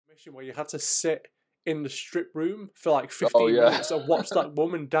mission where you had to sit in the strip room for like 15 minutes and watch that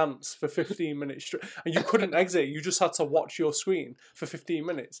woman dance for 15 minutes straight, and you couldn't exit. You just had to watch your screen for 15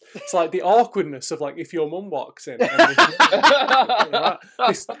 minutes. It's like the awkwardness of like if your mum walks in and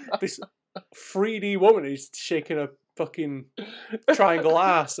this 3D woman is shaking a fucking triangle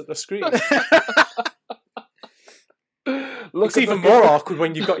ass at the screen. It's even more awkward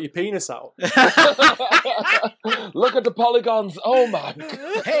when you've got your penis out. Look at the polygons. Oh my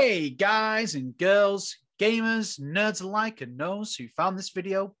God. Hey guys and girls, gamers, nerds alike, and those who found this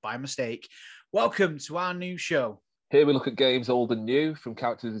video by mistake. Welcome to our new show. Here we look at games old and new, from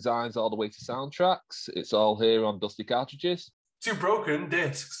character designs all the way to soundtracks. It's all here on Dusty Cartridges. Two broken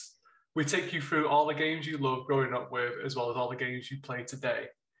discs. We take you through all the games you loved growing up with, as well as all the games you play today.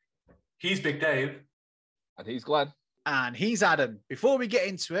 He's Big Dave. And he's Glenn. And he's Adam. Before we get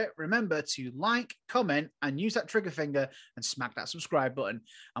into it, remember to like, comment, and use that trigger finger and smack that subscribe button.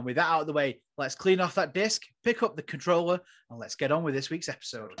 And with that out of the way, let's clean off that disc, pick up the controller, and let's get on with this week's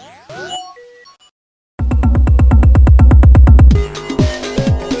episode.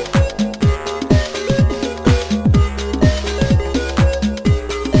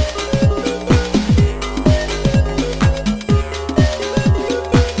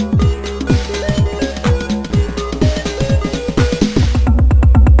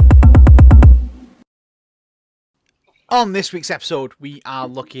 On this week's episode, we are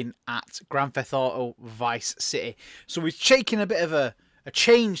looking at Grand Theft Auto Vice City. So we're taking a bit of a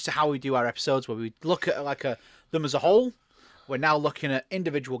change to how we do our episodes, where we look at them as a whole. We're now looking at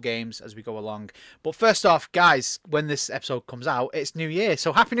individual games as we go along. But first off, guys, when this episode comes out, it's New Year.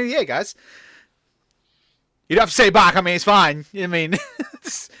 So Happy New Year, guys. You don't have to say it back. I mean, it's fine. I mean,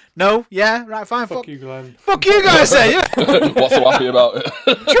 no? Yeah? Right, fine. Fuck you, Glenn. Fuck you guys, then. Yeah. What's so happy about it?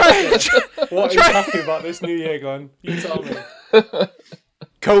 What are you happy about this New Year, Glenn? You tell me.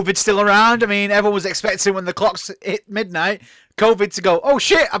 COVID's still around. I mean, everyone was expecting when the clocks hit midnight, COVID to go, oh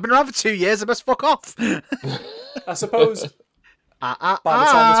shit, I've been around for 2 years, I best fuck off. I suppose by the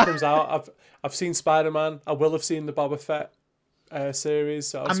time this comes out, I've seen Spider-Man. I will have seen the Boba Fett series.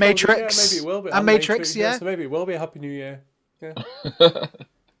 So and Matrix. Yeah, maybe it will be. And Matrix, yeah. So maybe it will be a Happy New Year. Yeah.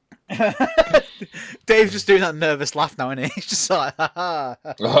 Dave's just doing that nervous laugh now, isn't he? He's just like, ha ha.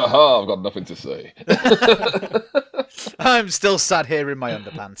 I've got nothing to say. I'm still sat here in my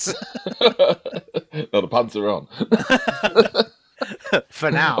underpants. No, the pants are on.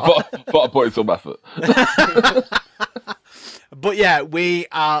 For now. But I put in some effort. But yeah, we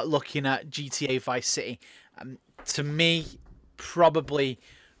are looking at GTA Vice City. To me, probably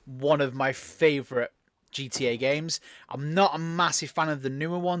one of my favourite GTA games. I'm not a massive fan of the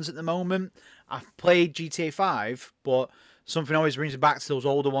newer ones at the moment. I've played GTA 5, but something always brings me back to those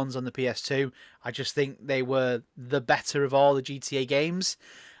older ones on the PS2. I just think they were the better of all the GTA games.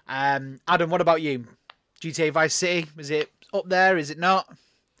 Adam, what about you? GTA Vice City, is it up there? Is it not?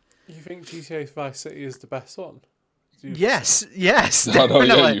 You think GTA Vice City is the best one? Yes, definitely.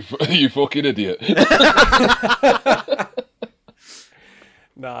 No, yeah, you fucking idiot.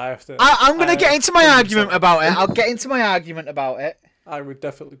 No, I have to. I'm going to get into my argument about it. I'll get into my argument about it. I would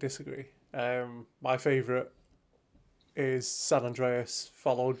definitely disagree. My favourite is San Andreas,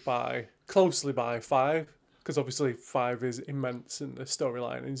 followed closely by 5, because obviously 5 is immense and the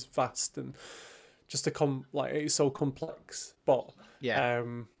storyline is vast and just it's so complex. But yeah,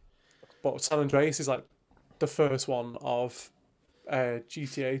 but San Andreas is like the first one of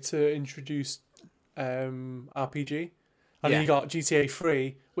GTA to introduce RPG. And then you got GTA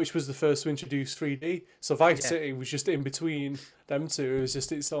 3, which was the first to introduce 3D. So Vice City was just in between them two. It was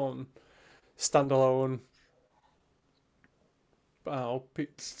just its own standalone...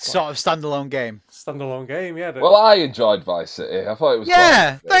 sort of standalone game. Standalone game, yeah. Well, I enjoyed Vice City. I thought it was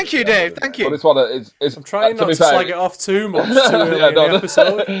thank you, Dave. Thank you. But it's one of, it's, I'm trying not to slag it off too much too early in the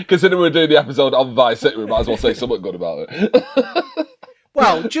episode. Considering we're doing the episode on Vice City, we might as well say something good about it.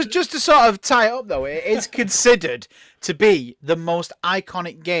 Well, just to sort of tie it up, though, it is considered to be the most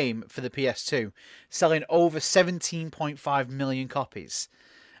iconic game for the PS2, selling over 17.5 million copies,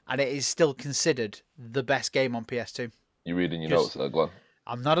 and it is still considered the best game on PS2. You reading your notes there, Glenn?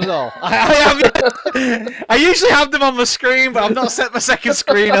 I'm not at all. I usually have them on my screen, but I've not set my second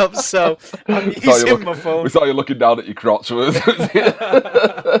screen up, so I'm using my phone. We saw you looking down at your crotch. Sorry,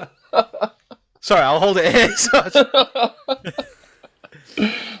 I'll hold it here.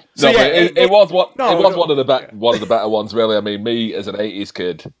 It was one of the better ones, really. I mean, me as an 80s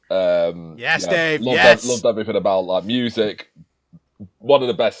kid, Dave, loved everything about like music. One of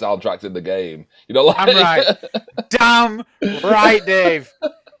the best soundtracks in the game. You know, like... Damn right, Dave.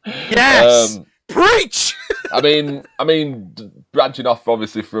 Yes, preach. I mean, branching off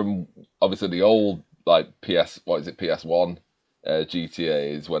obviously from the old like PS1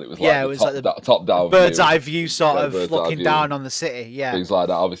 GTA's when it was like it was like the top down bird's view, eye view sort of looking down on the city. Yeah, things like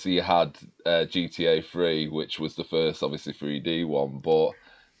that. Obviously, you had GTA 3, which was the first obviously 3D one, but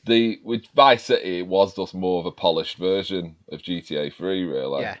with Vice City, it was just more of a polished version of GTA 3.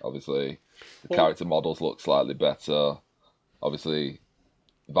 Really, obviously, the character models look slightly better. Obviously,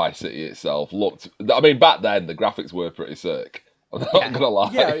 Vice City itself looked. I mean, back then the graphics were pretty sick. I'm not gonna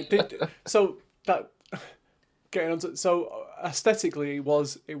lie. Yeah, it did. So that getting onto aesthetically, it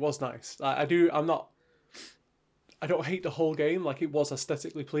was nice. I don't hate the whole game. Like, it was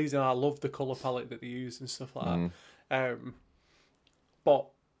aesthetically pleasing. I love the color palette that they used and stuff like that. But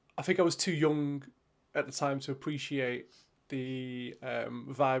I think I was too young at the time to appreciate the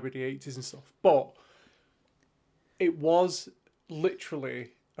vibe of the 80s and stuff. But it was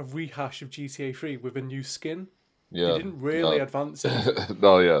literally a rehash of GTA 3 with a new skin. Yeah, they didn't really advance it.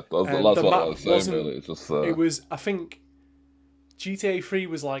 No, yeah, that's what I was saying. Really, it's just. It was. I think GTA 3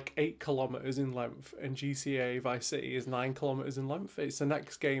 was like 8 kilometers in length, and GTA Vice City is 9 kilometers in length. It's the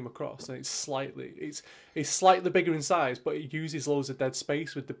next game across, and it's slightly bigger in size, but it uses loads of dead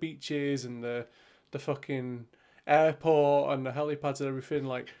space with the beaches and the fucking airport and the helipads and everything.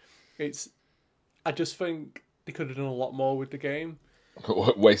 Like, I just think they could have done a lot more with the game.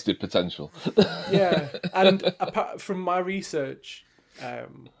 Wasted potential. Yeah, and apart from my research,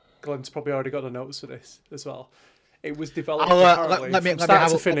 Glenn's probably already got the notes for this as well. It was developed apparently from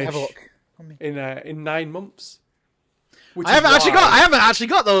start to finish in 9 months. I haven't actually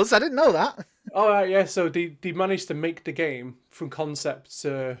got those. I didn't know that. All right, yeah. So they managed to make the game from concept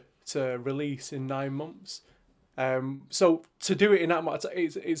to release in 9 months. So to do it in that much,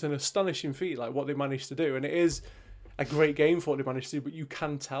 it's an astonishing feat, like what they managed to do, and it is a great game for what they managed to do. But you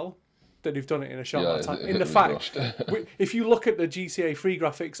can tell that they've done it in a short amount of time. In the fact, if you look at the GTA 3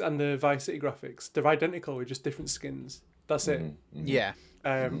 graphics and the Vice City graphics, they're identical with just different skins. That's it. Yeah.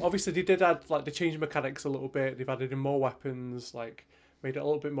 Obviously, they did add, like, they changed mechanics a little bit. They've added in more weapons, like, made it a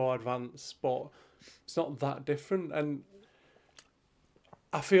little bit more advanced, but it's not that different. And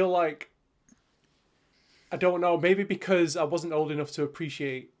I feel like, I don't know, maybe because I wasn't old enough to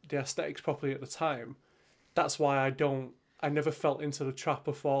appreciate the aesthetics properly at the time, that's why I never felt into the trap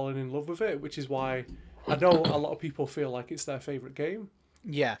of falling in love with it, which is why I know a lot of people feel like it's their favourite game.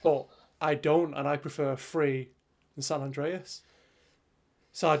 Yeah. But I don't, and I prefer 3 and San Andreas.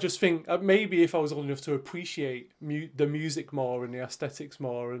 So I just think maybe if I was old enough to appreciate the music more and the aesthetics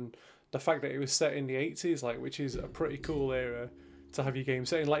more, and the fact that it was set in the 80s, like, which is a pretty cool era to have your game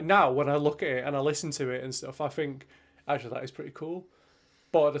set in. Like, now when I look at it and I listen to it and stuff, I think actually that is pretty cool.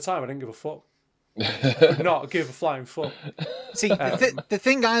 But at the time I didn't give a fuck. I could not give a flying fuck. See, the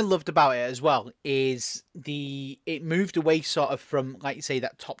thing I loved about it as well is it moved away sort of from, like you say,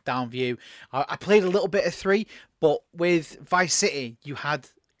 that top-down view. I played a little bit of 3, but with Vice City, you had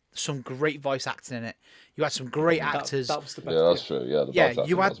some great voice acting in it. You had some great actors. That was the best. Yeah, that's true. Yeah, the voice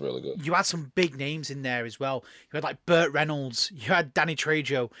acting was really good. You had some big names in there as well. You had like Burt Reynolds. You had Danny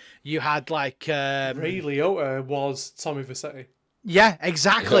Trejo. You had like Ray Liotta was Tommy Vercetti. Yeah,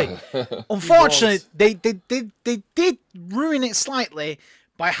 exactly. Unfortunately, they did ruin it slightly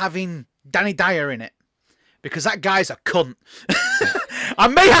by having Danny Dyer in it, because that guy's a cunt. I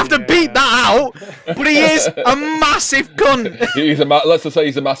may have to beat that out, but he is a massive cunt. Let's just say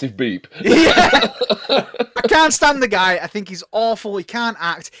he's a massive beep. Yeah. I can't stand the guy. I think he's awful. He can't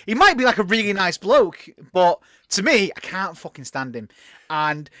act. He might be like a really nice bloke, but to me, I can't fucking stand him.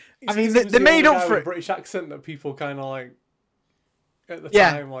 And I mean, they made up for it. British accent that people kind of like. At the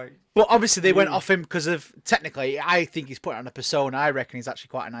time, like, but obviously they went off him because of, technically, I think he's put on a persona. I reckon he's actually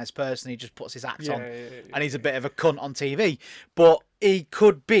quite a nice person. He just puts his act on, and he's a bit of a cunt on TV. But he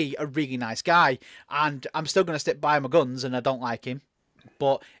could be a really nice guy, and I'm still going to stick by my guns, and I don't like him.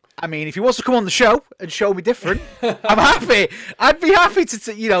 But I mean, if he wants to come on the show and show me different, I'm happy. I'd be happy to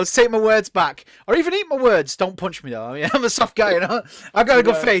take my words back, or even eat my words. Don't punch me though. I mean, I'm a soft guy, you know. I've got a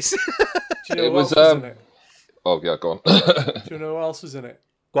good face. Do you know what else was in it? Oh, yeah, go on. Do you know who else was in it?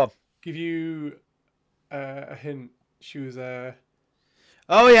 Go on. Give you a hint. She was oh,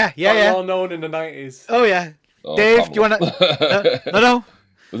 yeah. well known in the 90s. Oh, yeah. Oh, Dave, Pablo. Do you want to... No.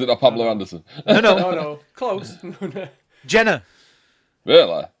 Was it not Pamela Anderson? No. Close. Jenna.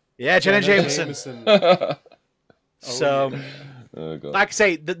 Really? Yeah, Jenna Jameson. So, like I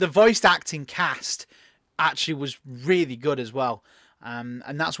say, the voice acting cast actually was really good as well.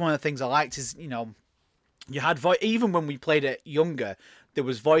 And that's one of the things I liked is, you know, you had even when we played it younger, there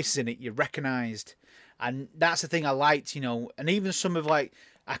was voices in it you recognised, and that's the thing I liked, you know. And even some of, like,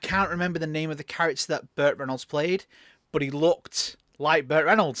 I can't remember the name of the character that Burt Reynolds played, but he looked like Burt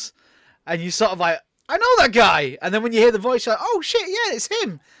Reynolds, and you sort of like, I know that guy, and then when you hear the voice, you're like, oh shit, yeah, it's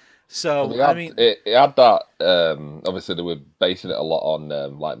him. So well, it had that. Obviously, they were basing it a lot on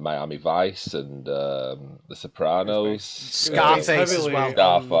like Miami Vice and The Sopranos, Scarface as well.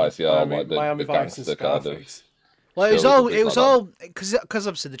 Scarface, yeah, Miami Vice and Scarface. Well, it was all because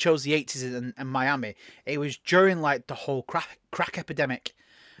obviously they chose the 80s and Miami. It was during like the whole crack epidemic.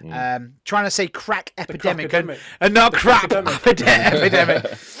 Trying to say crack epidemic and not crap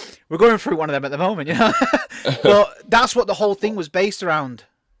epidemic. We're going through one of them at the moment, you know. But that's what the whole thing was based around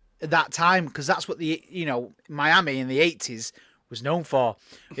at that time, because that's what Miami in the 80s was known for.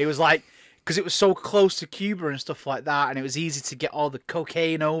 It was like, because it was so close to Cuba and stuff like that, and it was easy to get all the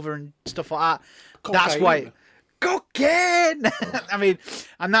cocaine over and stuff like that. That's why cocaine. I mean,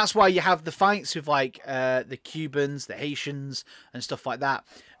 and that's why you have the fights with like the Cubans, the Haitians, and stuff like that.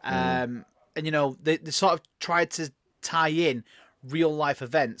 And they sort of tried to tie in real life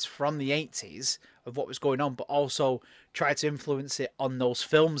events from the 80s of what was going on, but also try to influence it on those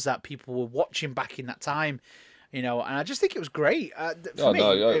films that people were watching back in that time. And I just think it was great. It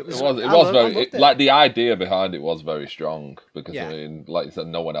was very like the idea behind it was very strong, because I mean, like you said,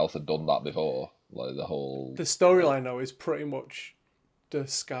 no one else had done that before. Like the storyline though is pretty much the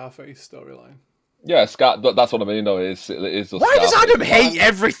Scarface storyline. Yeah, that's what I mean. Though it is. Why does Adam hate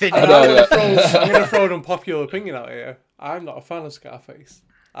everything? I'm going to throw an unpopular opinion out here. I'm not a fan of Scarface.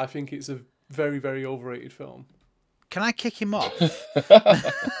 I think it's a very, very overrated film. Can I kick him off?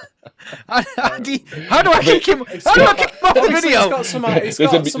 How do I kick him off the video? It's got some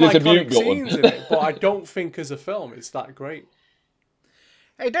iconic scenes in it, but I don't think as a film it's that great.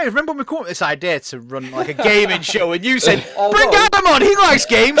 Hey Dave, remember when we came up with this idea to run like a gaming show, and you said, "Bring Adam on, he likes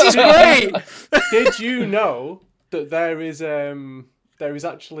games, he's great." Did you know that there is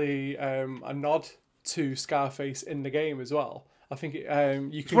actually a nod to Scarface in the game as well? I think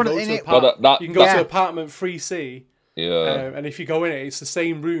you can go to apartment 3C. Yeah. And if you go in it, it's the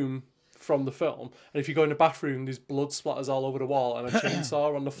same room from the film. And if you go in the bathroom, there's blood splatters all over the wall and a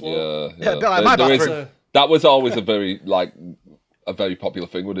chainsaw on the floor. Yeah, a bit like my bathroom. That was always a very popular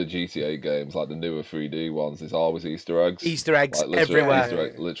thing with the GTA games, like the newer 3D ones. It's always Easter eggs. Easter eggs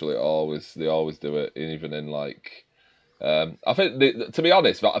everywhere. Literally, they always do it, even in like. I think to be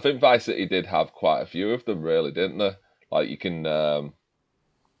honest, I think Vice City did have quite a few of them, really, didn't they? Like you can.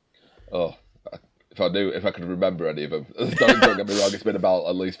 If I could remember any of them. Don't get me wrong, it's been about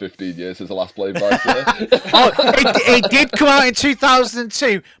at least 15 years since I last played Vice City. It did come out in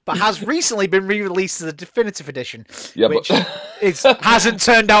 2002, but has recently been re-released as a definitive edition, which hasn't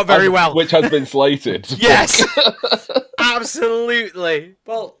turned out very well. Which has been slated. Yes, absolutely.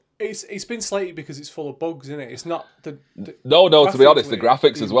 Well, it's been slated because it's full of bugs, isn't it? It's not No. To be honest, the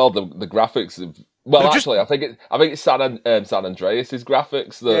graphics as well. The graphics have. Well, actually, I think it's San Andreas'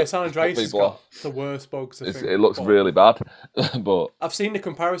 graphics. San Andreas has got the worst bugs. It looks really bad, but I've seen the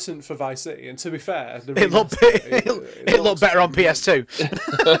comparison for Vice City, and to be fair, it looked better on PS2.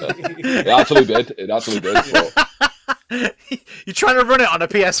 It actually did. But... You're trying to run it on a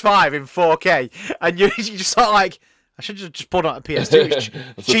PS5 in 4K, and you just sort of like, I should have just put it on a PS2.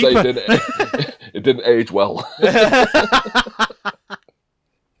 It's cheaper. It didn't age well.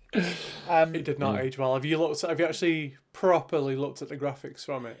 It did not age well. Have you actually properly looked at the graphics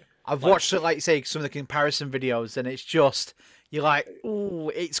from it? I've watched it, like you say, some of the comparison videos, and it's just, you're like, ooh,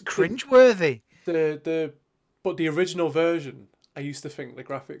 it's cringeworthy. But the original version, I used to think the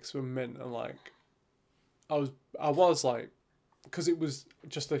graphics were mint, and like, I was like, because it was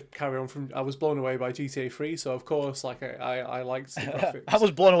just a carry on from, I was blown away by GTA 3, so of course, like, I liked the graphics. I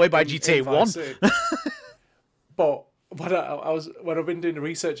was blown away by GTA 1. But when I've been doing the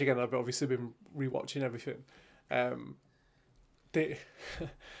research again, I've obviously been rewatching everything.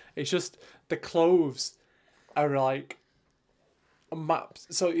 It's just the clothes are like maps.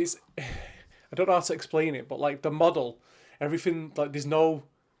 So it's, I don't know how to explain it, but like the model, everything, like there's no,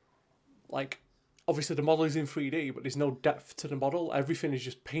 like, obviously the model is in 3D, but there's no depth to the model. Everything is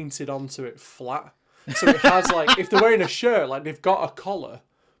just painted onto it flat. So it has like, if they're wearing a shirt, like they've got a collar,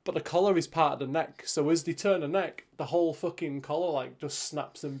 but the collar is part of the neck. So as they turn the neck, the whole fucking collar like just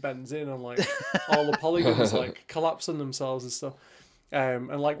snaps and bends in, and like all the polygons like collapse on themselves and stuff. And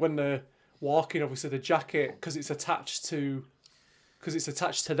like when they're walking, obviously the jacket, because it's attached to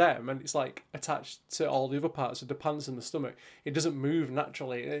them, and it's like attached to all the other parts of the pants and the stomach, it doesn't move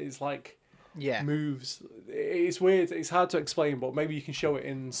naturally. It's like moves. It's weird. It's hard to explain, but maybe you can show it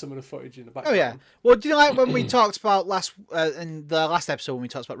in some of the footage in the background. Oh yeah. Well, do you know, like when we talked about in the last episode when we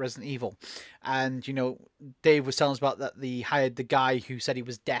talked about Resident Evil, and you know Dave was telling us about that they hired the guy who said he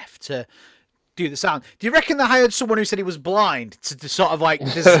was deaf to do the sound. Do you reckon they hired someone who said he was blind to sort of like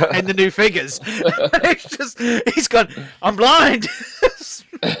design the new figures? He's gone, I'm blind.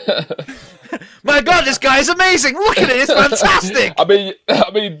 My God, this guy is amazing. Look at it, it's fantastic.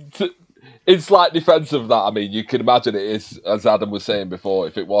 I mean, in slight defense of that, I mean, you can imagine it is, as Adam was saying before,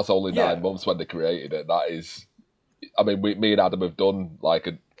 if it was only 9 months when they created it, that is, I mean, me and Adam have done like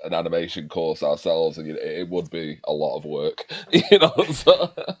an animation course ourselves, and it would be a lot of work,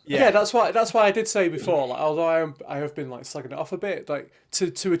 So. Yeah, that's why I did say before, like, although I have been like slagging it off a bit, like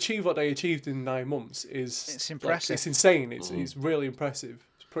to achieve what they achieved in 9 months it's impressive. Like, it's insane. It's really impressive.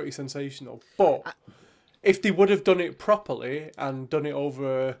 It's pretty sensational. But if they would have done it properly and done it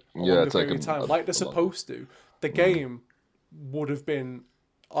over a longer period of time, like they're supposed to, the game would have been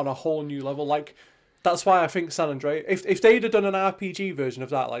on a whole new level. Like, that's why I think San Andreas, if they'd have done an RPG version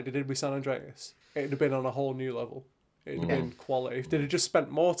of that, like they did with San Andreas, it'd have been on a whole new level. It'd have been quality. If they'd have just spent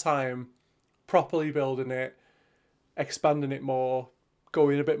more time properly building it, expanding it more,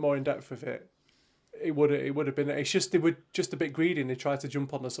 going a bit more in depth with it, it would have been. It's just they were just a bit greedy and they tried to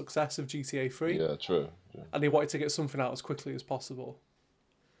jump on the success of GTA 3. Yeah, true. Yeah. And they wanted to get something out as quickly as possible.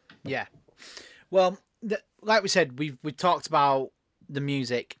 Yeah. Well, like we said, we talked about the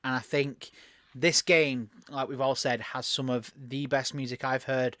music, and I think this game, like we've all said, has some of the best music I've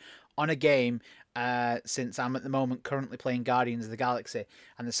heard on a game since I'm at the moment currently playing Guardians of the Galaxy,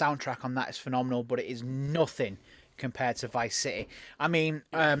 and the soundtrack on that is phenomenal, but it is nothing compared to Vice City. I mean,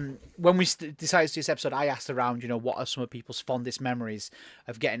 when we decided to do this episode, I asked around, what are some of people's fondest memories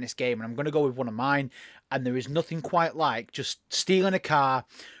of getting this game, and I'm going to go with one of mine, and there is nothing quite like just stealing a car,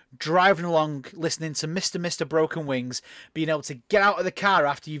 driving along, listening to Mr. Broken Wings, being able to get out of the car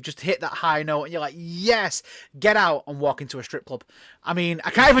after you've just hit that high note, and you're like, yes, get out and walk into a strip club. I mean, I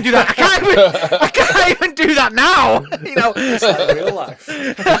can't even do that. I can't even do that now. It's like real life.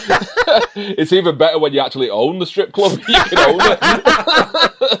 It's even better when you actually own the strip club. You can own it.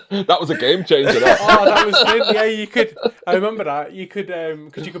 That was a game changer. Oh, that was good. Yeah, you could. I remember that. You could,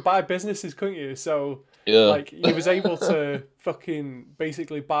 because you could buy businesses, couldn't you? So. Yeah. Like, you was able to fucking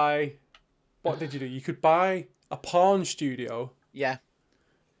basically buy... What did you do? You could buy a porn studio. Yeah.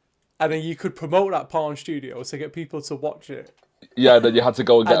 And then you could promote that porn studio to get people to watch it. Yeah, and then you had to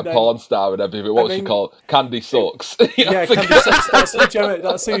go and get a porn star and everything. What was she called? Candy Sucks. Yeah, Candy Sucks.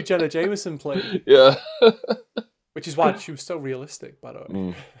 That's who Jenna Jameson played. Yeah. Which is why she was so realistic, by the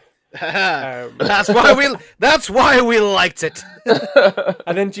way. That's why we liked it.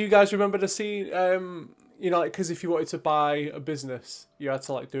 And then, do you guys remember the scene? Because if you wanted to buy a business, you had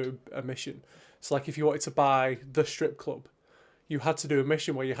to do a mission. So, if you wanted to buy the strip club, you had to do a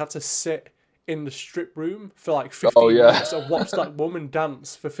mission where you had to sit in the strip room for 15 minutes and watch that woman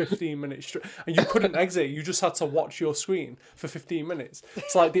dance for 15 minutes and you couldn't exit. You just had to watch your screen for 15 minutes.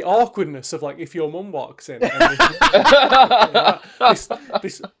 It's like the awkwardness of if your mum walks in and this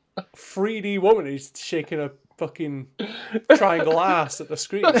 3D woman is shaking a fucking triangle ass at the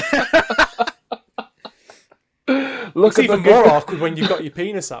screen. It's even more awkward when you've got your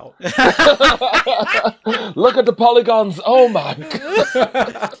penis out. Look at the polygons. Oh my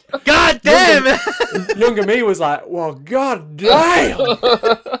god. God damn. Younger me was like, well, god damn.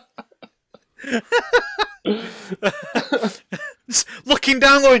 Looking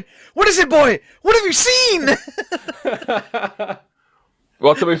down going, what is it, boy? What have you seen?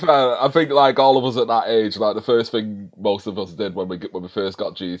 Well, to be fair, I think all of us at that age, the first thing most of us did when we first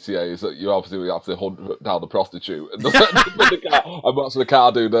got GTA is that we have to hunt down the prostitute and the car and watch the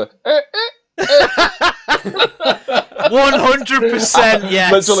car do the 100%,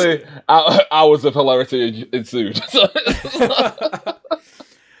 yes. Literally hours of hilarity ensued.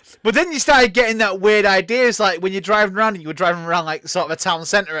 But then you started getting that weird ideas, when you're driving around and you were driving around sort of a town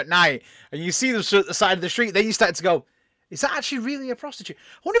centre at night and you see them at the side of the street, then you started to go, is that actually really a prostitute? I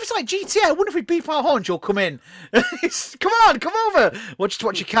wonder if it's like GTA. I wonder if we beep our horn, she'll come in. Come on, come over. Just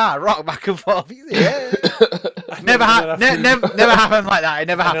watch your car rock back and forth. Yeah. Never happened like that. It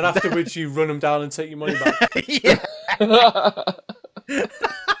never happened. And then afterwards, you run them down and take your money back. Yeah.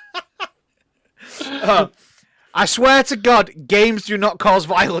 I swear to God, games do not cause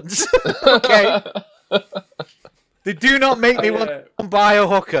violence. Okay. They do not make me want to buy a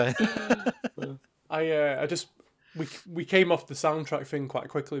hooker. We came off the soundtrack thing quite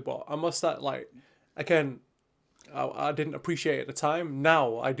quickly, but I must say, again, I didn't appreciate it at the time.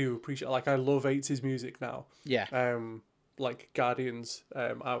 Now I do appreciate. I love 80s music now. Yeah. Guardians.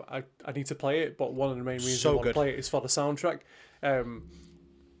 I need to play it, but one of the main reasons I want to play it is for the soundtrack.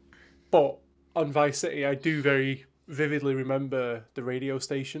 But on Vice City, I do very vividly remember the radio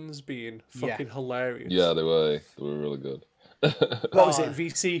stations being fucking hilarious. Yeah, they were really good. What was it?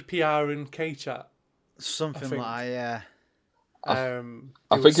 VCPR and KChat? Something like that, yeah. I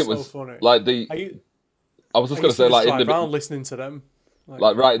think it was funny. Like I was just going to say, like, in the listening to them.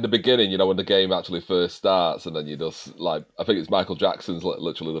 Like right in the beginning, when the game actually first starts, and then you just like, I think it's Michael Jackson's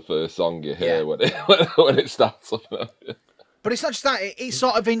literally the first song you hear when it starts up. But it's not just that; it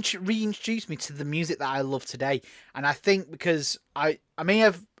sort of reintroduced me to the music that I love today, and I think because because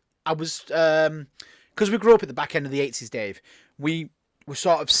we grew up at the back end of the 80s, Dave, we were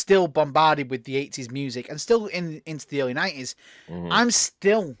sort of still bombarded with the 80s music and still into the early 90s. Mm-hmm. I'm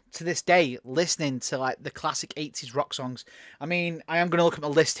still, to this day, listening to like the classic 80s rock songs. I mean, I am going to look at my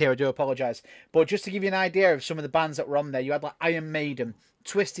list here, I do apologise. But just to give you an idea of some of the bands that were on there, you had like Iron Maiden,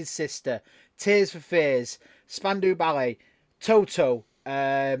 Twisted Sister, Tears for Fears, Spandau Ballet, Toto,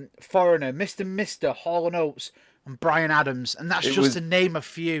 Foreigner, Mr. Mister, Hall & Oates, and Bryan Adams. And that's just to name a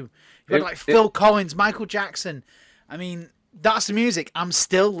few. You had like Phil Collins, Michael Jackson. I mean, that's the music I'm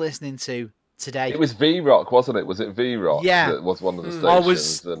still listening to today. It was V-Rock, wasn't it? Was it V-Rock? Yeah. That was one of the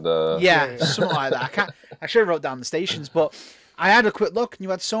stations. Yeah, something like that. I should have wrote down the stations, but I had a quick look, and you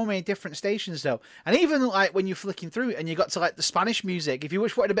had so many different stations, though. And even like when you're flicking through and you got to like the Spanish music, if you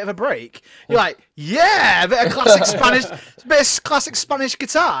wanted a bit of a break, you're like, yeah, a bit of classic Spanish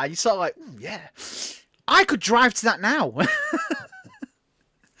guitar. You're sort of like, yeah, I could drive to that now.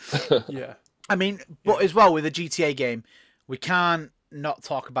 Yeah. I mean, but as well with a GTA game, we can't not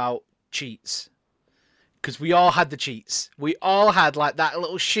talk about cheats. Because we all had the cheats. We all had like that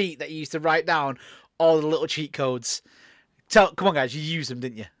little sheet that you used to write down all the little cheat codes. Come on, guys, you used them,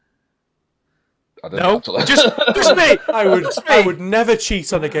 didn't you? I didn't actually. Just me. I would never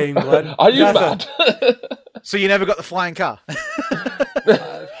cheat on a game, Glenn. Are you mad? So you never got the flying car?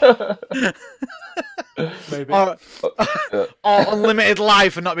 Maybe. Or unlimited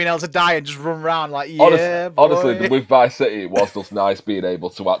life and not being able to die and just run around like, yeah, honestly, with Vice City, it was just nice being able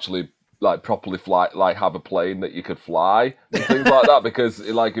to actually like properly fly, like have a plane that you could fly and things like that. Because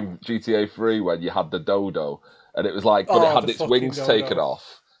like in GTA 3, when you had the Dodo, and it was like, but it had its wings taken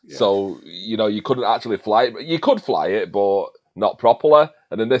off, so you couldn't actually fly it. You could fly it, but not properly.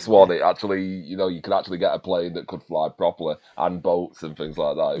 And in this one, it actually, you could actually get a plane that could fly properly, and boats and things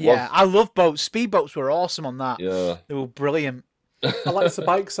like that. I love boats. Speedboats were awesome on that. Yeah, they were brilliant. I liked the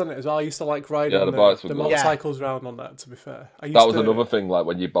bikes on it as well. I used to like riding the motorcycles around on that. To be fair, that was another thing. Like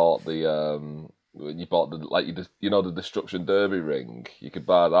when you bought the the Destruction Derby ring, you could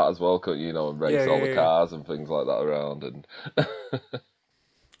buy that as well, couldn't you? And race all the cars and things like that around. And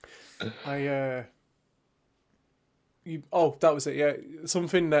that was it. Yeah,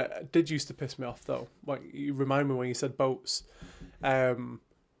 something that did used to piss me off though. Like you remind me when you said boats.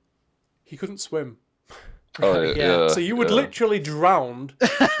 He couldn't swim. So you would literally drown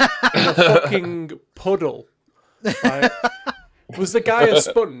in a fucking puddle. Right? Was the guy a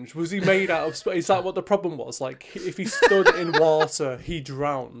sponge? Was he made out of sponge? Is that what the problem was? Like, if he stood in water, he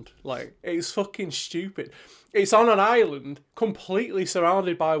drowned. Like, it's fucking stupid. It's on an island, completely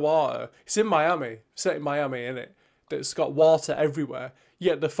surrounded by water. It's in Miami, set in Miami, innit? That's got water everywhere.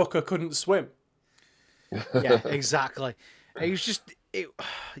 Yet the fucker couldn't swim. Yeah, exactly. It was just...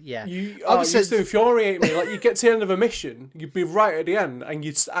 yeah. You used to infuriate me. Like, you get to the end of a mission, you'd be right at the end, and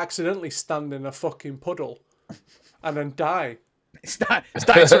you'd accidentally stand in a fucking puddle and then die. It started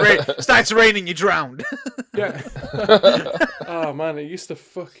to rain and you drowned. Yeah. Oh man, it used to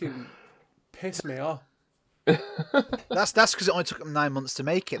fucking piss me off. That's because it only took them 9 months to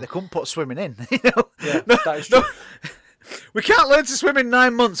make it. They couldn't put swimming in. Yeah, that is true. We can't learn to swim in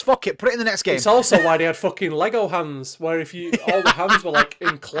 9 months. Fuck it, put it in the next game. It's also why they had fucking Lego hands, where all the hands were like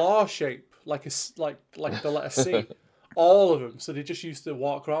in claw shape, like the letter C, all of them. So they just used to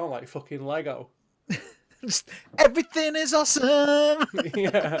walk around like fucking Lego. Everything is awesome.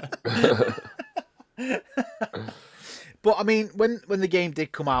 Yeah. But I mean, when the game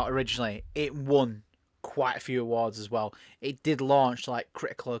did come out originally, it won quite a few awards as well. It did launch like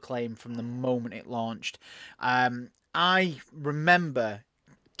critical acclaim from the moment it launched. I remember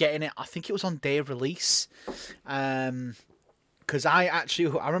getting it. I think it was on day of release. Because I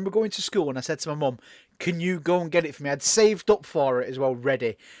remember going to school and I said to my mum, "Can you go and get it for me?" I'd saved up for it as well,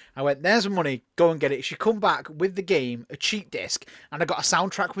 ready. I went, "There's the money, go and get it." She come back with the game, a cheap disc, and I got a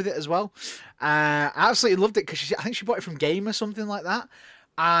soundtrack with it as well. I absolutely loved it because I think she bought it from Game or something like that.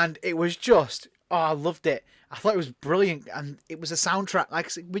 And it was just, I loved it. I thought it was brilliant, and it was a soundtrack.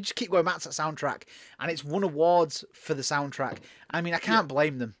 Like we just keep going back to that soundtrack, and it's won awards for the soundtrack. I mean, I can't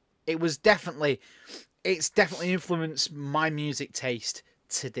blame them. It's definitely influenced my music taste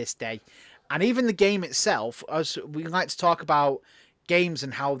to this day. And even the game itself, as we like to talk about games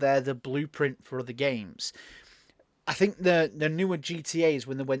and how they're the blueprint for other games. I think the newer GTAs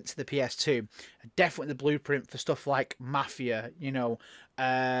when they went to the PS2 are definitely the blueprint for stuff like Mafia,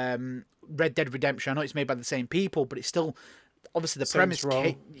 Red Dead Redemption. I know it's made by the same people, but it's still obviously the Saints premise.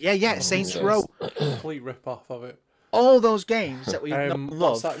 Row. Saints Row. Complete rip off of it. All those games that we love.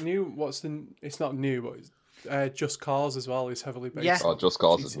 What's that new? It's not new, but it's, Just Cause as well is heavily based. Yeah. Oh, Just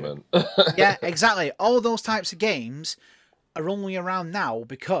Cause is meant. Yeah, exactly. All those types of games are only around now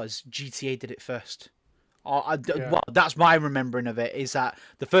because GTA did it first. Well, that's my remembering of it, is that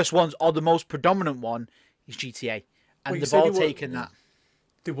the first ones, or the most predominant one, is GTA. And they've all taken that.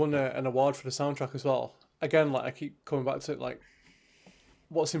 They won an award for the soundtrack as well. Again, like I keep coming back to it, like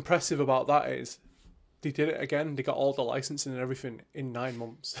what's impressive about that is they did it again. They got all the licensing and everything in 9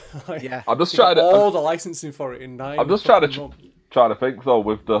 months. I'm just trying to all the licensing for it in 9. I'm just trying to think though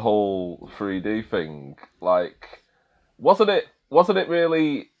with the whole 3D thing. Like, wasn't it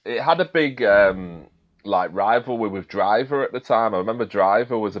really? It had a big rivalry with Driver at the time. I remember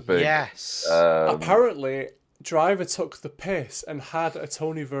Driver was a big. Yes. Apparently, Driver took the piss and had a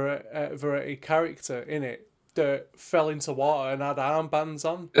Tony Verratti character in it that fell into water and had armbands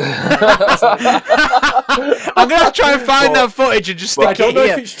on. I'm gonna try and find that footage and just. I don't know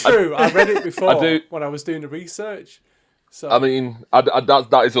if it's true. I read it before when I was doing the research. So I mean,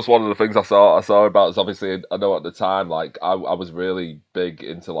 that is just one of the things I saw about. Is obviously, I know at the time, like I was really big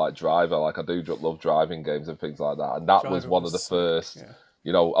into like Driver. Like I do love driving games and things like that. And that was one of the first. Yeah.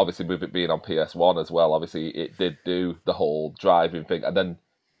 Obviously with it being on PS1 as well. Obviously, it did do the whole driving thing, and then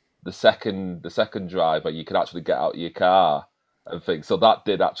the second Driver, you could actually get out of your car and things. So that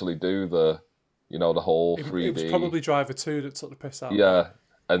did actually do the whole 3D. It was probably Driver 2 that took the piss out. Yeah,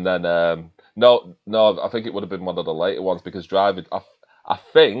 and then no, I think it would have been one of the later ones because Driver. I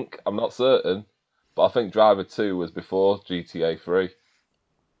think, I'm not certain, but I think Driver 2 was before GTA 3.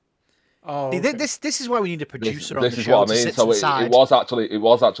 Oh, okay. This is why we need a producer on the show. This is what I mean. So it was actually. If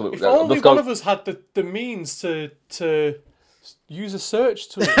only one of us had the means to use a search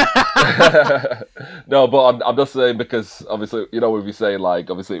tool. No, but I'm just saying because obviously we'd be saying like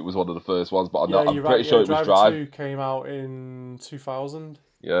obviously it was one of the first ones, but I'm pretty sure it was Driver 2 came out in 2000.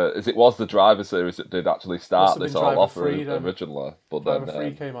 Yeah, it was the Driver series that did actually start this all off originally, but then Driver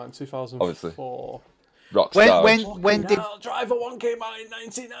 3 came out in 2004. Obviously. Rockstar. When did Driver 1 came out in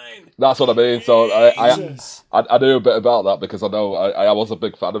 99? That's what I mean. So I knew a bit about that because I know I was a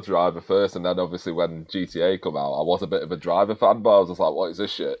big fan of Driver first, and then obviously when GTA come out, I was a bit of a Driver fan, but I was just like, what is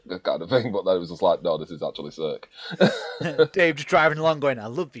this shit? That kind of thing. But then it was just like, no, this is actually sick. Dave just driving along going, I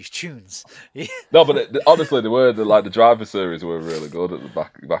love these tunes. No, but honestly, the Driver series were really good at the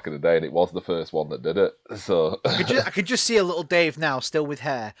back in the day, and it was the first one that did it. So I could just see a little Dave now, still with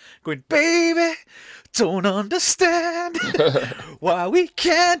hair, going, baby, don't understand why we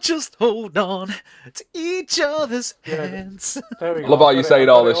can't just hold on to each other's hands. There we go. I love how you saying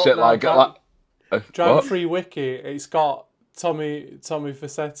all this shit like Driver 3 Wiki. It's got Tommy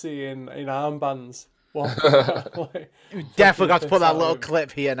Vercetti in armbands. You definitely got to put that little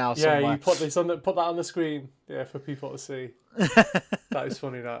clip here now. Yeah, somewhere. you put that on the screen. Yeah, for people to see. That is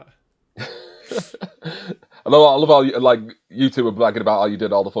funny. That. I love how you two were bragging about how you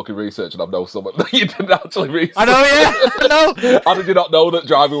did all the fucking research, and I know something that you didn't actually research. I know, yeah, I know. How did you not know that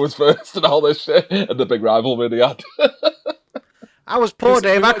Driver was first and all this shit, and the big rivalry they had? I was poor,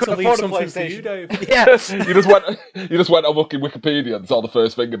 Dave. I couldn't afford a PlayStation. You, Dave. Yeah, you just went on fucking Wikipedia and saw the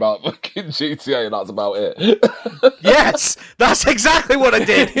first thing about fucking GTA, and that's about it. Yes, that's exactly what I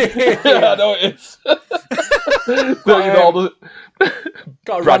did. Yeah, I know it is.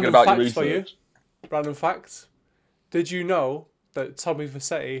 Got a random fact for you. Random fact. Did you know that Tommy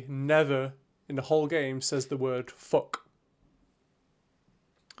Vercetti never in the whole game says the word fuck?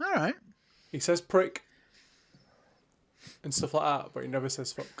 All right. He says prick and stuff like that, but he never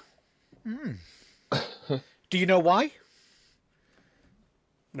says fuck. Do you know why?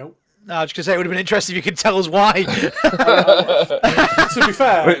 Nope. No, I was just going to say it would have been interesting if you could tell us why. To be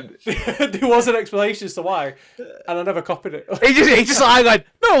fair, there was an explanation as to why, and I never copied it. He just like,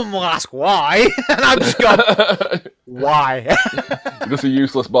 no one will ask why. And I'm just going, why? You're just a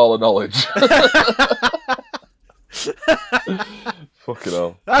useless ball of knowledge. Fucking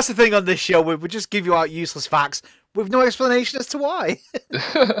hell. That's the thing on this show. We just give you out useless facts with no explanation as to why.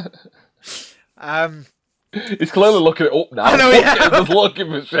 He's clearly looking it up now. I know, yeah. He's just looking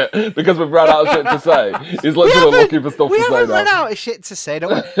for shit because we've run out of shit to say. He's literally looking for stuff to say now. We haven't run out of shit to say,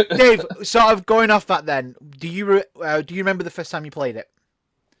 don't we? Dave, sort of going off that then, do you remember the first time you played it?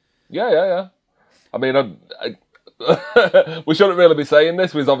 Yeah. I mean, we shouldn't really be saying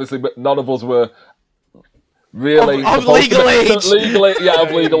this because obviously none of us were really of legal age.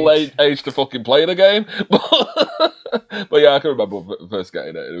 Of legal age to fucking play the game. But yeah, I can remember first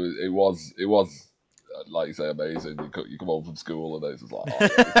getting it. It was like you say, amazing. You come home from school and it's just like, oh,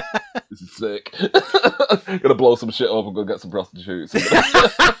 yeah, this is sick. Gonna blow some shit up and go get some prostitutes.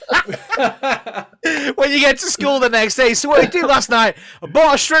 When you get to school the next day, so what did you do last night? I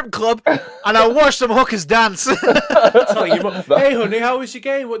bought a strip club and I watched some hookers dance. Hey honey, how was your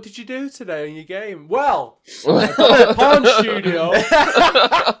game? What did you do today in your game? Well, I got to the porn studio.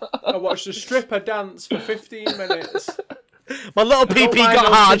 I watched a stripper dance for 15 minutes. My little PP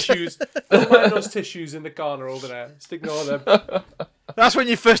got hard. Don't mind those tissues in the corner over there. Just ignore them. That's when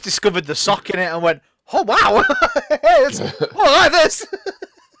you first discovered the sock in it and went, oh wow, I like this.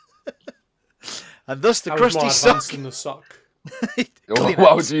 And thus the crusty sock. In the sock.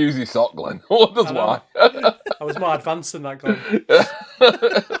 Why would you use your sock, Glenn? What does why? I was more advanced than that, Glenn.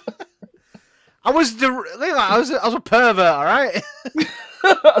 I was a pervert, all right.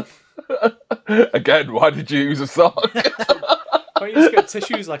 Again, why did you use a sock? Why don't you just get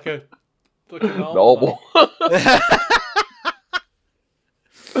tissues like a normal?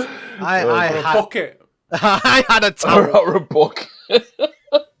 I had a bucket. I had a towel. Or a bucket.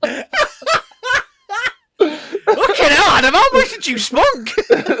 Fucking hell, Adam, how much did you spunk?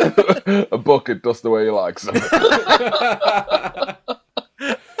 A bucket, dust the way you like. So.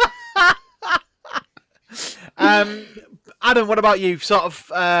 Adam, what about you? Sort of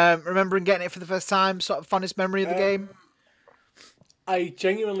remembering getting it for the first time? Sort of fondest memory of the game? I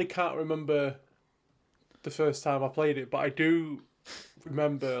genuinely can't remember the first time I played it, but I do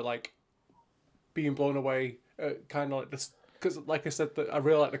remember like being blown away, kind of like this, because like I said, I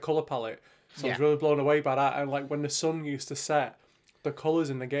really like the color palette, so I was really blown away by that. And like when the sun used to set, the colors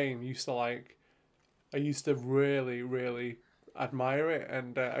in the game used to I used to really, really admire it,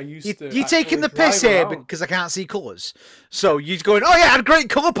 and I used to. You're taking the piss here because I can't see colours. So you're going, oh yeah, I had a great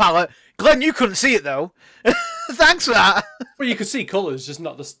colour palette. Glenn, you couldn't see it though. Thanks for that. Well, you could see colours, just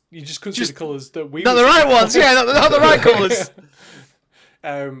not the. You just couldn't see the colours that we. Not the right ones, yeah, not the right colours.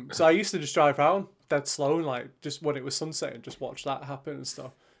 So I used to just drive around dead slow and like just when it was sunset and just watch that happen and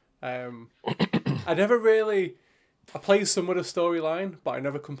stuff. I never really. I played some of the storyline, but I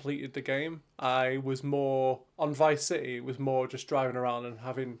never completed the game. I was more on Vice City. It was more just driving around and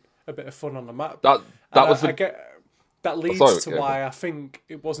having a bit of fun on the map. That leads to why I think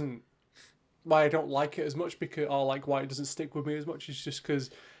it wasn't. Why I don't like it as much or like why it doesn't stick with me as much is just because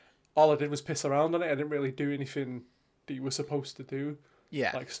all I did was piss around on it. I didn't really do anything that you were supposed to do.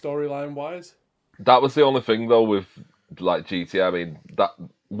 Yeah. Like storyline wise. That was the only thing though with like GTA. I mean that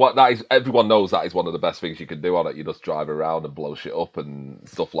is everyone knows that is one of the best things you can do on it. You just drive around and blow shit up and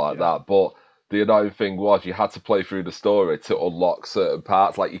stuff like that. But the annoying thing was you had to play through the story to unlock certain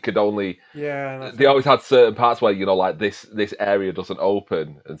parts. Like you could only they always had certain parts where like this area doesn't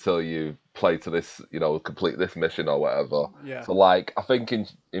open until you play to this complete this mission or whatever. Yeah. So like I think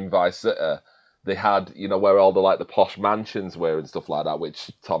in Vice City they had where all the posh mansions were and stuff like that, which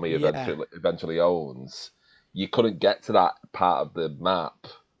Tommy eventually owns. You couldn't get to that part of the map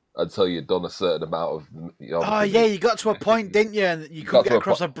until you'd done a certain amount of. Oh yeah, you got to a point, didn't you? And you couldn't get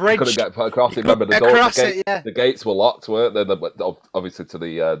across a bridge. You couldn't get across it. Remember the gates were locked, weren't they? Obviously to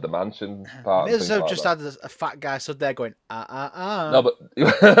the mansion part. May as well just had a fat guy stood there going No, but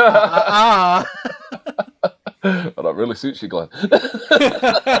Oh, that really suits you, Glenn.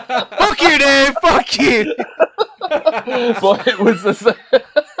 Fuck you, Dave. Fuck you. But it was the same.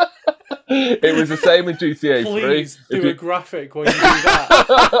 It was the same in GTA 3. Please do a graphic when you do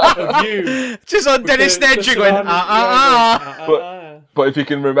that of you. Just on Dennis Nedry going, But if you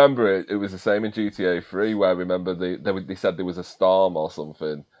can remember it, it was the same in GTA 3 where, remember, they said there was a storm or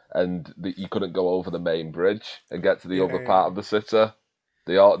something and you couldn't go over the main bridge and get to the other part of the city.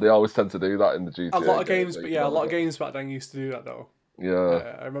 They always tend to do that in the GTA. A lot of games, but a lot of games back then used to do that though.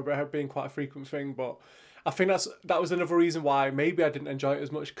 Yeah. I remember it being quite a frequent thing, but I think that was another reason why maybe I didn't enjoy it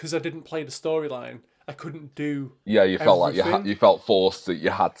as much because I didn't play the storyline. I couldn't do. Yeah, you felt like you felt forced that you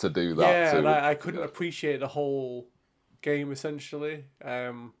had to do that. Yeah, too. and I couldn't appreciate the whole game essentially.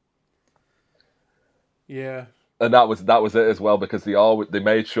 Yeah. And that was it as well because they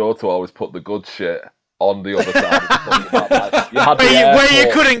made sure to always put the good shit on the other side. You had where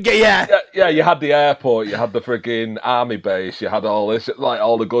you couldn't get, yeah, you had the airport, you had the frigging army base, you had all this shit, like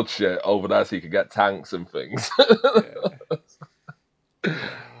all the good shit over there, so you could get tanks and things.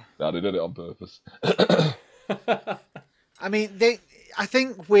 No, they did it on purpose. I mean, I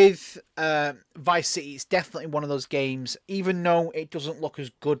think with Vice City, it's definitely one of those games. Even though it doesn't look as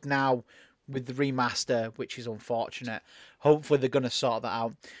good now with the remaster, which is unfortunate. Hopefully, they're going to sort that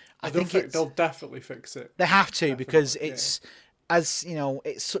out. I think they'll definitely fix it. They have to, because it's, as you know,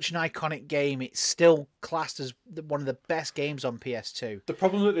 it's such an iconic game. It's still classed as one of the best games on PS2. The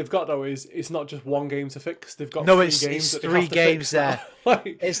problem that they've got though is it's not just one game to fix. They've got it's 3 games there.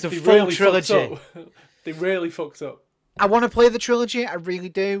 Like, it's the full trilogy. They really fucked up. I want to play the trilogy. I really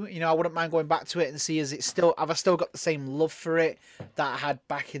do. You know, I wouldn't mind going back to it and see have I still got the same love for it that I had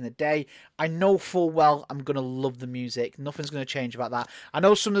back in the day. I know full well I'm gonna love the music. Nothing's gonna change about that. I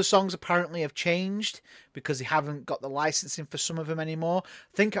know some of the songs apparently have changed because they haven't got the licensing for some of them anymore.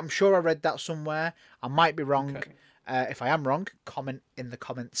 I'm sure I read that somewhere. I might be wrong. Okay. If I am wrong, comment in the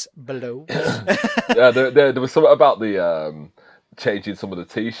comments below. Yeah, there was something about the changing some of the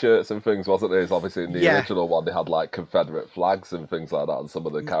T-shirts and things, wasn't there? Obviously in the original one they had like Confederate flags and things like that, and some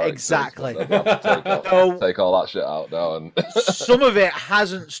of the characters. Exactly. Take all that shit out now. And some of it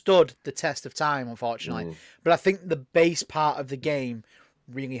hasn't stood the test of time, unfortunately. But I think the base part of the game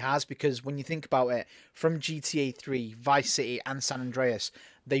really has, because when you think about it, from GTA 3, Vice City, and San Andreas,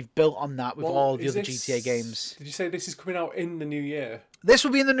 they've built on that with all the other GTA games. Did you say this is coming out in the new year? This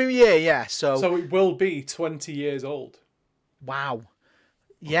will be in the new year, yeah. So it will be 20 years old. Wow.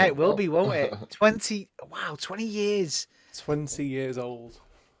 Yeah, it will be, won't it? 20 years. 20 years old.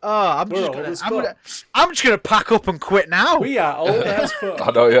 Oh, I'm just gonna pack up and quit now. We are old as fuck.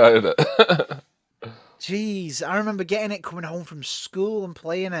 I know, yeah, isn't it? Jeez, I remember getting it, coming home from school and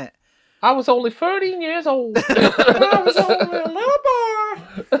playing it. I was only 13 years old. I was only a little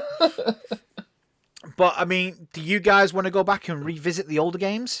boy. But, I mean, do you guys want to go back and revisit the older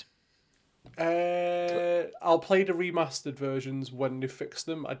games? I'll play the remastered versions when they fix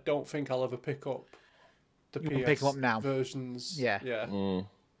them. I don't think I'll ever pick up the pick them up now versions. Yeah.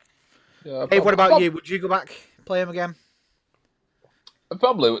 Yeah, hey, what about you? Would you go back, play them again?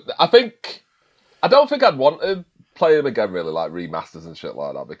 Probably. I don't think I'd want to play them again, really, like remasters and shit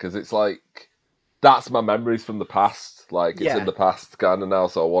like that, because it's like, that's my memories from the past. Like, it's in the past kind of now,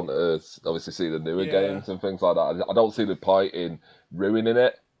 so I want to obviously see the newer games and things like that. I don't see the point in ruining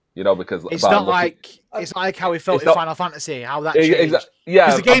it, you know, because it's not like how we felt in Final Fantasy, how that changed.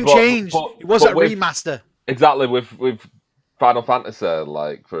 Because the game changed. It wasn't a remaster. Exactly, with Final Fantasy,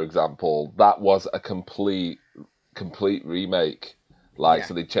 like, for example, that was a complete remake. Like,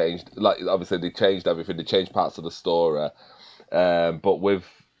 so they changed, like, obviously they changed everything, they changed parts of the story, but with,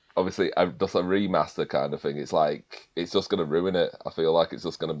 obviously, just a remaster kind of thing, it's like, it's just going to ruin it. I feel like it's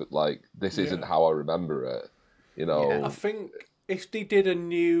just going to be like, this isn't how I remember it, you know. Yeah. I think if they did a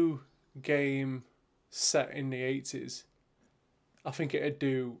new game set in the 80s, I think it'd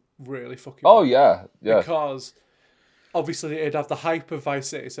do really fucking well. Yeah. Because, obviously, it'd have the hype of Vice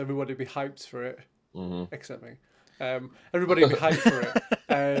City, so everybody would be hyped for it, except me. Everybody would be hyped for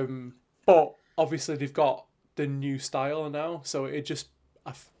it. But obviously they've got the new style now, so it just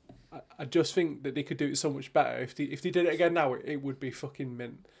I just think that they could do it so much better. If they did it again now, it would be fucking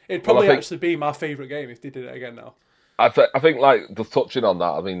mint. It'd probably actually be my favourite game if they did it again now. I think like, just touching on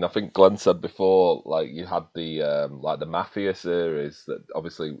that, I mean, I think Glenn said before, like, you had the like the Mafia series that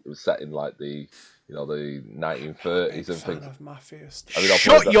obviously was set in like the, you know, the 1930s and things. Of Mafia stuff. I mean,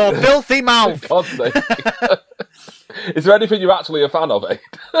 shut your filthy mouth! God's sake. Is there anything you're actually a fan of, Aid?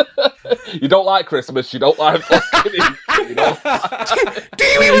 You don't like Christmas, you don't like fucking Easter, you don't like... Do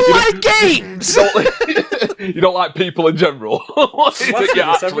you even like games? You don't like people in general. What is it you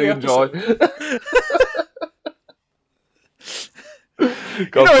actually enjoy? You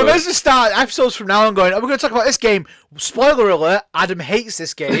know, let's just start episodes from now on going, we're going to talk about this game. Spoiler alert, Adam hates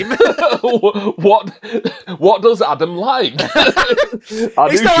this game. What does Adam like?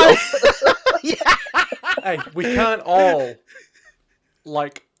 Hey, we can't all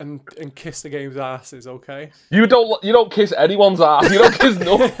like and kiss the game's asses, okay? You don't kiss anyone's ass. You don't kiss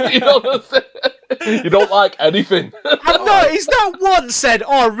nothing. You don't like anything. He's not once said,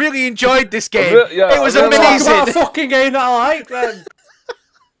 "Oh, I really enjoyed this game. It was amazing." Talk about a fucking game that I like, then.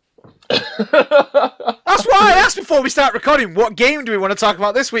 That's why I asked before we start recording, what game do we want to talk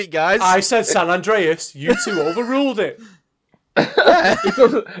about this week, guys? I said San Andreas. You two overruled it.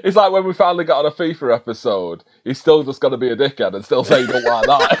 It's like when we finally got on a FIFA episode, he's still just going to be a dickhead and still say he don't like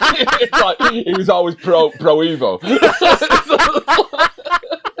that. It's like he was always pro Evo.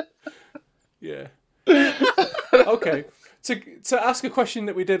 Yeah. Okay. To ask a question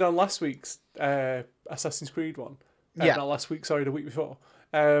that we did on last week's Assassin's Creed one. Not last week, sorry, the week before.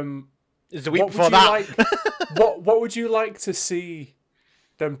 It's the week before that. What would you like to see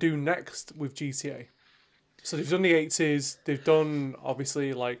them do next with GTA? So they've done the 80s. They've done,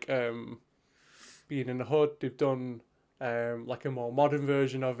 obviously, like being in the hood. They've done like a more modern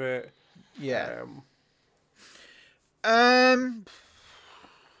version of it. Yeah.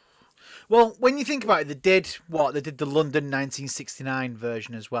 Well, when you think about it, they did the London 1969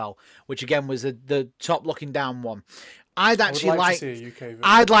 version as well, which again was the top looking down one. I'd like to see a UK version.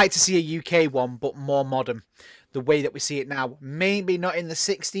 I'd like to see a UK one, but more modern, the way that we see it now. Maybe not in the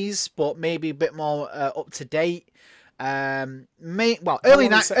 60s, but maybe a bit more up to date. Early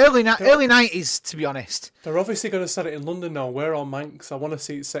 90s, to be honest. They're obviously going to set it in London now. We're on Manx. I want to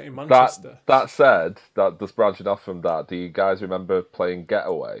see it set in Manchester. That said, that just branching off from that, do you guys remember playing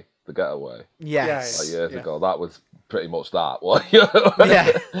Getaway? The Getaway? Yes. Like years ago. That was pretty much that. Well, yeah.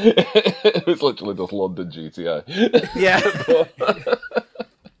 It was literally just London GTA. Yeah.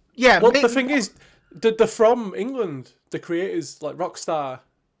 Yeah. Well, the thing is, they're from England. The creators, like Rockstar.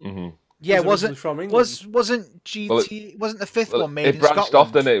 Mm-hmm. Yeah, wasn't the fifth one made in Scotland? It branched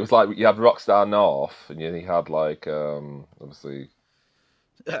off, didn't it? It was like you had Rockstar North, and then you had like obviously.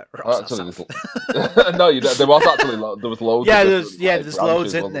 Rockstar South. No, there was actually there was loads. Yeah, there's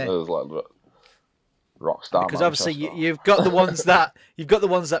loads, isn't there? There was like Rockstar. Because obviously you've got the ones that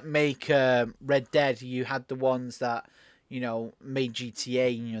make Red Dead. You had the ones that made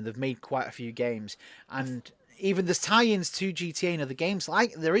GTA. They've made quite a few games, and even there's tie-ins to GTA and other games.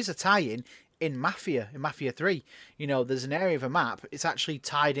 Like there is a tie-in in Mafia 3. There's an area of a map. It's actually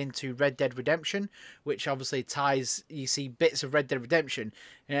tied into Red Dead Redemption, which obviously ties. You see bits of Red Dead Redemption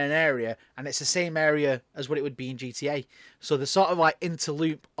in an area, and it's the same area as what it would be in GTA. So they sort of like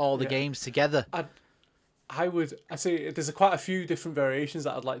interloop all the games together. I say there's quite a few different variations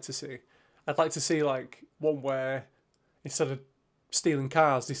that I'd like to see. I'd like to see like one where instead of stealing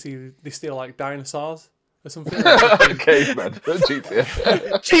cars, they steal like dinosaurs. Or something like Caveman. GTA.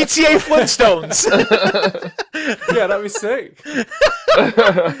 GTA Flintstones. Yeah, that'd be sick.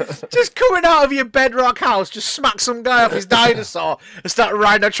 Just coming out of your bedrock house, just smack some guy off his dinosaur and start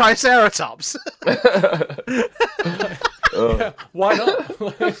riding a Triceratops. Yeah, why not?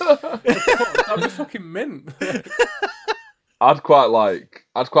 That'd be fucking mint. I'd quite like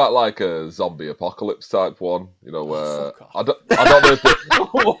a zombie apocalypse type one, where I don't know if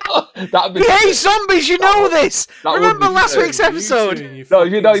that'd be. You hate zombies, this. Remember last week's episode? No,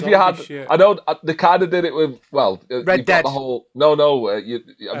 if you had, shit. I know they kind of did it with Red Dead. Have you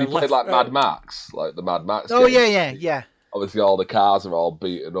played like Mad Max, like the Mad Max? Oh game? yeah. Obviously, all the cars are all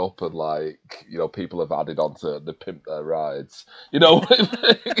beaten up, and people have added on to the pimp their rides. I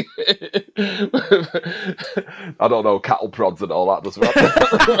don't know, cattle prods and all that. Just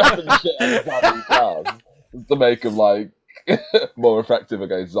to make them more effective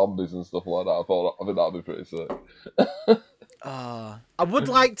against zombies and stuff like that. I think that'd be pretty sick. I would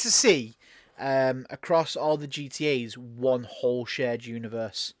like to see across all the GTAs one whole shared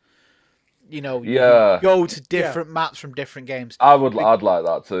universe. You go to different maps from different games. I'd like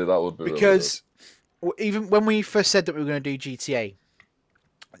that too. That would be because really even when we first said that we were going to do GTA,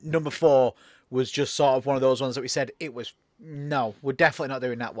 number 4 was just sort of one of those ones that we said we're definitely not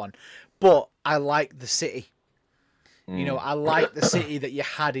doing that one. But I like the city. I like the city that you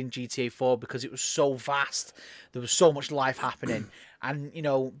had in GTA 4 because it was so vast. There was so much life happening, and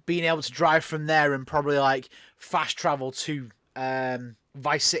being able to drive from there and probably fast travel to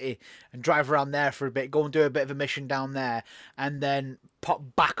Vice City and drive around there for a bit, go and do a bit of a mission down there, and then pop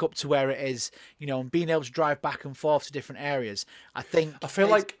back up to where it is, and being able to drive back and forth to different areas. I feel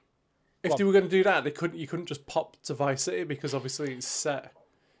like if they were going to do that, you couldn't just pop to Vice City because obviously it's set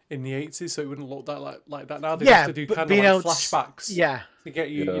in the 80s, so it wouldn't look that like that now. They'd have to do kind of flashbacks. To get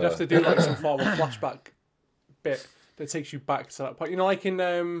you, you'd have to do some form of flashback bit that takes you back to that point. Like in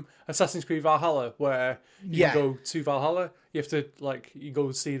Assassin's Creed Valhalla, where you go to Valhalla, you have to you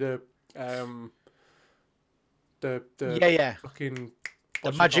go see the fucking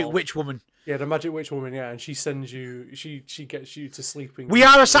the magic witch woman. Yeah, the magic witch woman. Yeah, and she sends you. She gets you to sleeping. We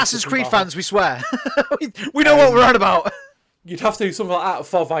are Assassin's Creed fans. We swear. we know what we're on about. You'd have to do something like that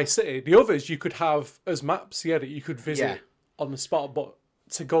for Vice City. The others you could have as maps, that you could visit on the spot. But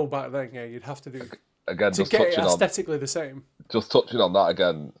to go back then, you'd have to do again to get it aesthetically the same. Just touching on that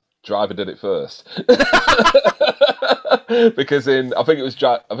again, Driver did it first because I think it was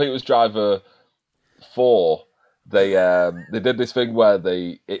Driver 4. They did this thing where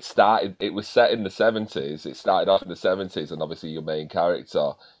it was set in the 70s. It started off in the 70s, and obviously your main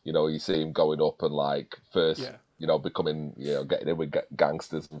character, you see him going up and first. Yeah. Becoming, getting in with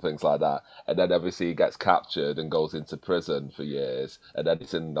gangsters and things like that. And then obviously he gets captured and goes into prison for years. And then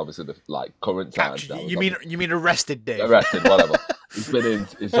it's in obviously the current times. You mean arrested, Dave? Arrested, whatever. He's been in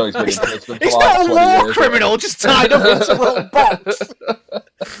prison for He's not a war criminal, just tied up into a little box.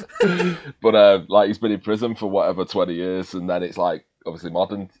 But he's been in prison for 20 years, and then it's obviously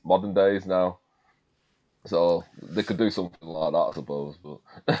modern days now. So they could do something like that, I suppose. But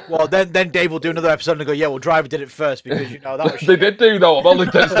well, then Dave will do another episode and go, yeah, well, Driver did it first because that was. They did do though. I'm only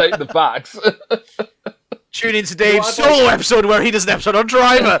stating the facts. Tune into Dave's solo episode where he does an episode on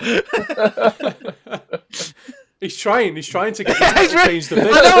Driver. He's trying to get to change the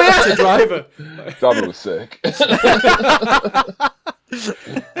thing to Driver. Driver was sick.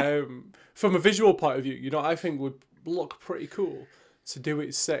 From a visual point of view, I think would look pretty cool to do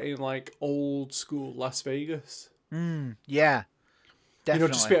it set in like old school Las Vegas. Yeah,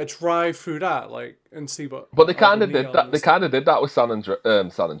 definitely. Just be able to drive through that, and see what. But they kind of did that. They kind of did that with San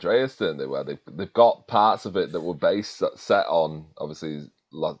Andreas, didn't they? Where they've got parts of it that were set on obviously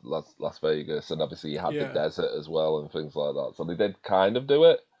Las Vegas, and obviously you had the desert as well and things like that. So they did kind of do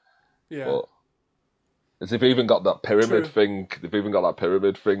it. Yeah. But they've even got that pyramid thing. They've even got that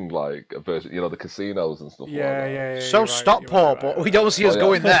pyramid thing, like a version, the casinos and stuff like that. Yeah. So stop, Paul, but we don't see us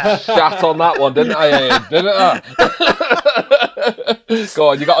going there. Shat on that one, didn't I, Ian? Didn't I? Go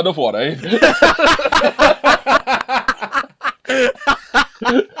on, you got another one, eh?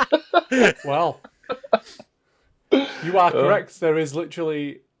 Well, you are correct. There is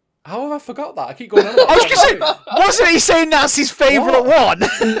literally. How have I forgot that? I keep going on about I was going to say, wasn't he saying that's his favourite one?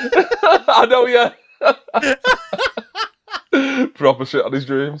 I know, yeah. Proper shit on his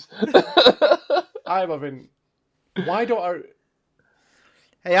dreams. I'm having. Why don't I?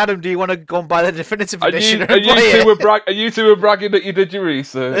 Hey Adam, do you want to go and buy the definitive edition? Are you two bragging that you did your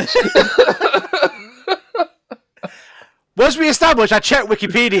research? Once we established, I checked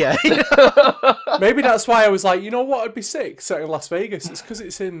Wikipedia. Maybe that's why I was like, you know what, I'd be sick set in Las Vegas. It's because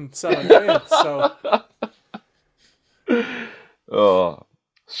it's in San Andreas. So. Oh,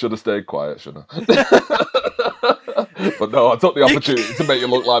 should have stayed quiet, shouldn't I? But no, I took the opportunity to make you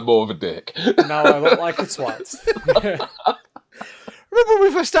look like more of a dick. Now I look like a twat. Remember when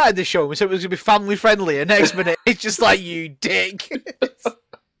we first started this show, we said it was going to be family friendly, and next minute it's just like, you dick.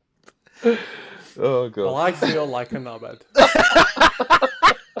 Oh, God. Well, I feel like a knobhead.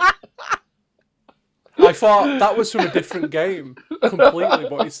 I thought that was from a different game completely,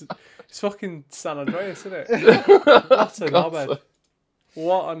 but it's fucking San Andreas, isn't it? What a knobhead.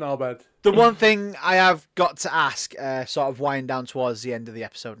 What a knobhead. The one thing I have got to ask, sort of winding down towards the end of the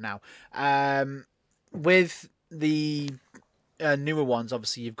episode now, with the newer ones,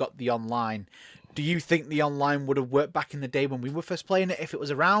 obviously you've got the online. Do you think the online would have worked back in the day when we were first playing it if it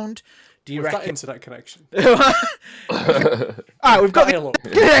was around? Do you reckon that internet connection? All right, we've got dial-up.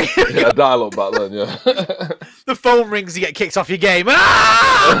 Yeah, dial-up back then, yeah. The phone rings, you get kicked off your game.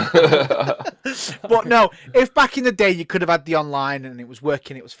 Ah! But no, if back in the day you could have had the online and it was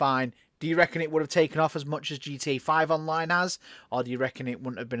working, it was fine. Do you reckon it would have taken off as much as GTA 5 online has, or do you reckon it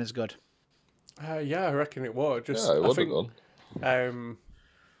wouldn't have been as good? Yeah, I reckon it would. It would have done.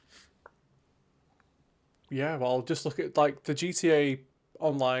 Yeah, well, just look at like the GTA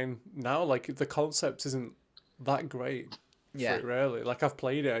Online now. Like the concept isn't that great. Yeah, for it, really. Like I've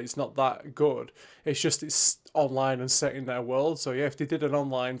played it, it's not that good. It's just it's online and set in their world. So yeah, if they did an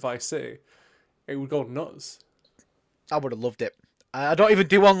online Vice City, it would go nuts. I would have loved it. I don't even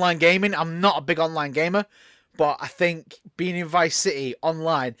do online gaming. I'm not a big online gamer. But I think being in Vice City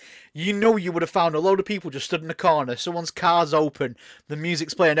online, you would have found a load of people just stood in the corner. Someone's car's open, the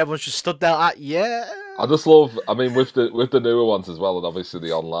music's playing, everyone's just stood there like, yeah. I just love, with the newer ones as well, and obviously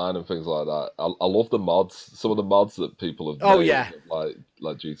the online and things like that. I love the mods. Some of the mods that people have made,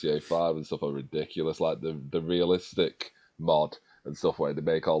 like GTA 5 and stuff are ridiculous. Like the realistic mod and stuff where they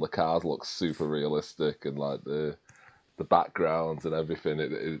make all the cars look super realistic and like the backgrounds and everything,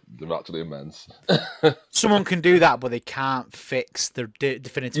 they're actually immense. Someone can do that, but they can't fix the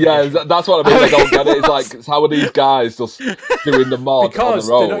definitive. Yeah, that's what I mean. I don't get it. It's like, how are these guys just doing the mod because on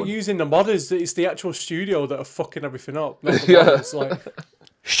their own? They're not using the modders. It's the actual studio that are fucking everything up. Not the modders, like...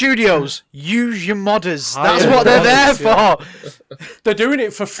 Studios, use your modders. That's what they're there for. They're doing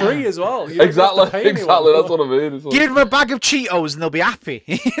it for free as well. Exactly. That's what I mean. Give them a bag of Cheetos and they'll be happy.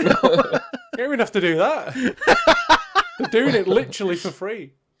 You don't even have to do that. They're doing it literally for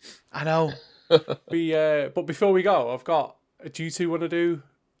free. I know. But before we go, I've got. Do you two want to do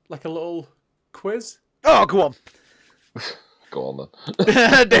like a little quiz? Oh, go on. Go on then.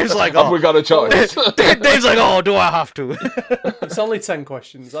 Dave's like, have we got a choice? Dave's like, oh, do I have to? It's only 10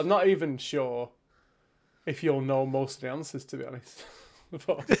 questions. I'm not even sure if you'll know most of the answers, to be honest.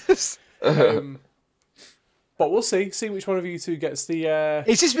 But we'll see which one of you two gets the...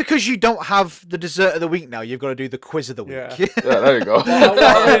 Is this because you don't have the dessert of the week now? You've got to do the quiz of the week. Yeah, there you go. What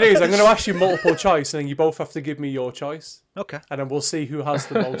I'm going to do is I'm going to ask you multiple choice and then you both have to give me your choice. Okay. And then we'll see who has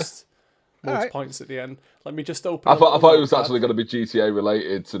the most most points at the end. Let me just open. I thought it was actually going to be GTA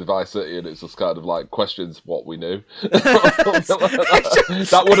related to the Vice City, and it's just kind of like questions what we knew.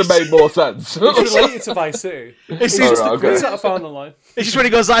 That would have made more sense. It's related to Vice City. It's just a quiz that I found online. It's just when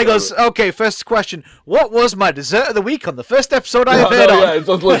he goes, okay, first question. What was my dessert of the week on the first episode I appeared on? Yeah, it's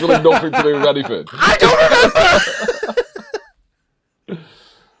just literally nothing to do with anything. I don't remember!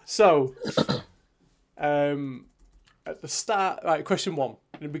 So, at the start, right, question 1.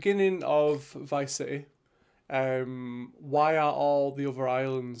 In the beginning of Vice City, why are all the other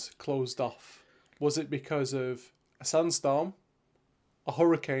islands closed off? Was it because of a sandstorm, a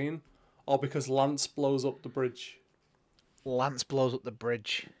hurricane, or because Lance blows up the bridge? Lance blows up the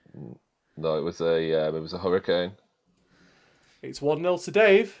bridge. No, it was a hurricane. It's 1-0 to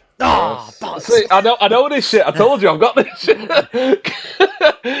Dave. Oh, see, I know this shit. I told you, I've got this shit.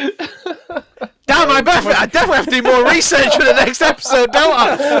 Damn, I definitely have to do more research for the next episode, don't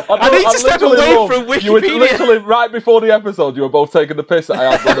I? I need to step away from Wikipedia. You were literally right before the episode. You were both taking the piss that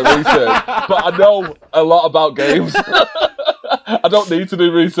I had done the research, but I know a lot about games. I don't need to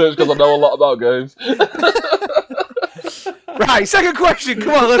do research because I know a lot about games. Right, second question.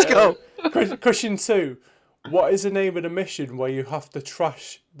 Come on, let's go. Question 2. What is the name of the mission where you have to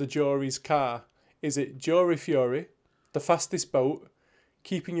trash the jury's car? Is it Jury Fury, The Fastest Boat,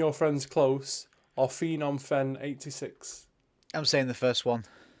 Keeping Your Friends Close, or Phenom Fen 86? I'm saying the first one.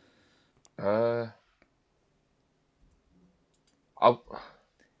 I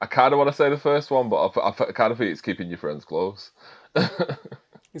kind of want to say the first one, but I kind of think it's Keeping Your Friends Close.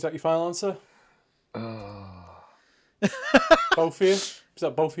 Is that your final answer? Both of you? Is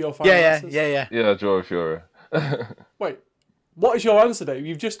that both of your final answers? Yeah. Yeah, Jury Fury. Wait, what is your answer, Dave?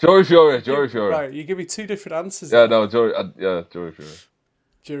 You've just... Jury Fury. Right, you give me 2 different answers. Yeah, no, Jury Fury.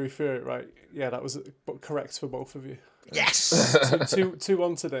 Jury Fury, right. Yeah, that was correct for both of you. Yes!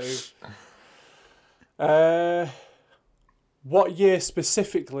 2-1 to Dave. What year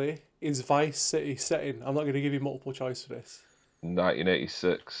specifically is Vice City set in? I'm not going to give you multiple choice for this.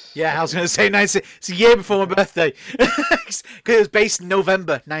 1986. Yeah, I was going to say 19. It's a year before my birthday. Because it was based in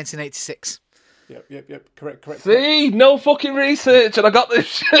November 1986. Yep. Correct. See? No fucking research and I got this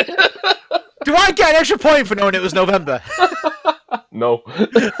shit. Do I get an extra point for knowing it was November? No.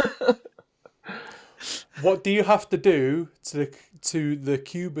 What do you have to do to the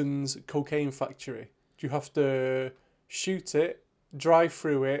Cubans' cocaine factory? Do you have to shoot it, drive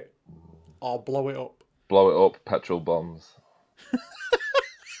through it, or blow it up? Blow it up, petrol bombs.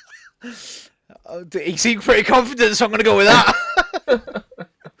 He seemed pretty confident, so I'm going to go with that.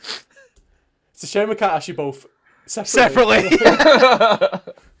 It's a shame I can't ask you both separately.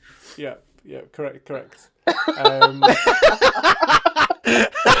 Yeah, correct. I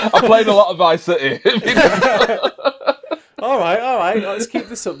played a lot of Vice City. All right. Let's keep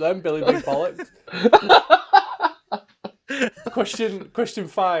this up then, Billy Big Bollocks. Question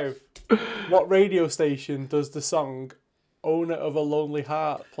 5. What radio station does the song "Owner of a Lonely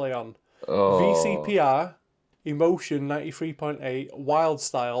Heart" play on? VCPR, Emotion 93.8, Wild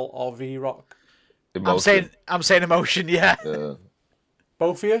Style, or V-Rock? Emotion. I'm saying Emotion, yeah.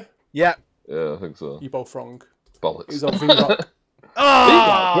 Both of you? Yeah. Yeah, I think so. You're both wrong. Bollocks. He's on V-Rock.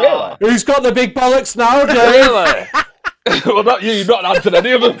 Oh! Really? Who's got the big bollocks now, Dave? Really? Well, not you. You've not answered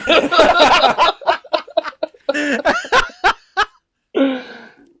any of them.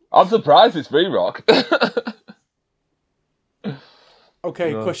 I'm surprised it's V-Rock.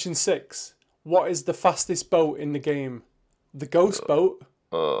 Okay, question 6. What is the fastest boat in the game? The Ghost Boat,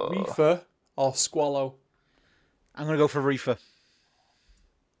 Reefer, or Squallow? I'm going to go for Reefer.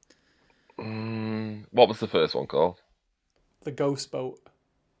 What was the first one called? The Ghost Boat.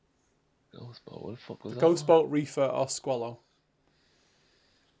 Ghost Boat? What the fuck was that? Ghost Boat, Reefer, or Squallow?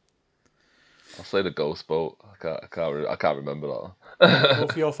 I'll say the Ghost Boat. I can't remember that.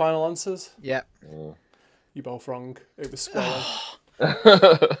 Both of your final answers? Yeah. You're both wrong. It was Squallow.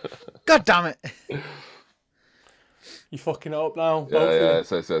 God damn it. You fucking it up now. Yeah,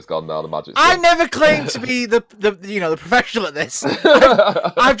 so it's gone now, the magic. I never claimed to be the professional at this.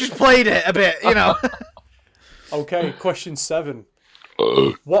 I've just played it a bit, Okay, question 7.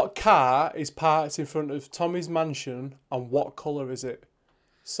 What car is parked in front of Tommy's mansion and what colour is it?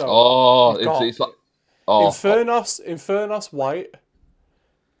 So it's like Infernos white,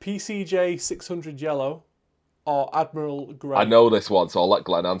 PCJ 600 yellow, or Admiral grey. I know this one, so I'll let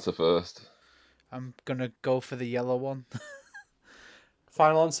Glenn answer first. I'm gonna go for the yellow one.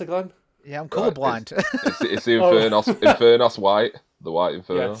 Final answer, Glenn? Yeah, I'm colourblind. It's the Infernos white, the white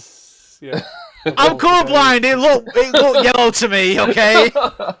Inferno. Yes, yeah. I'm colourblind. It looked yellow to me. Okay.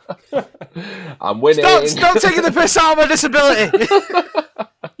 I'm winning. Stop taking the piss out of my disability.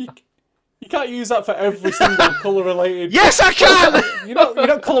 can't use that for every single colour related. Yes, I can. You're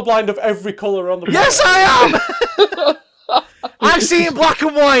not colourblind of every colour on the planet. Yes, I am. I see in black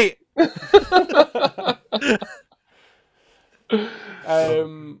and white.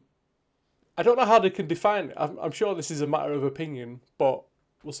 I don't know how they can define it. I'm sure this is a matter of opinion, but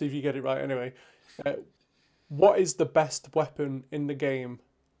we'll see if you get it right anyway. What is the best weapon in the game?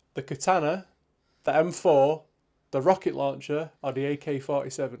 The katana, the M4, the rocket launcher, or the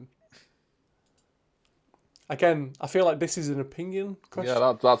AK-47? Again, I feel like this is an opinion question.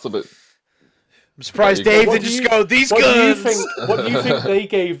 Yeah, that's a bit... I'm surprised Dave didn't just go, these guns! What do you think they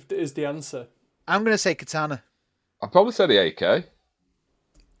gave as the answer? I'm going to say katana. I'd probably say the AK.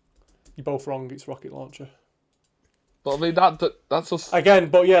 You're both wrong, it's rocket launcher. But I mean, that's just... Again,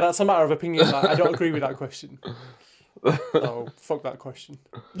 but yeah, that's a matter of opinion. I don't agree with that question. No, fuck that question.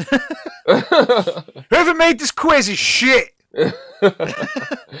 Whoever made this quiz is shit!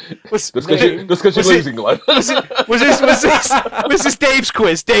 Just because you're losing, Glenn. Was this Dave's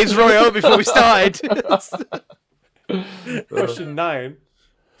quiz? Dave's Royal before we started. Question 9.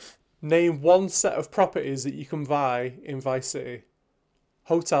 Name one set of properties that you can buy in Vice City.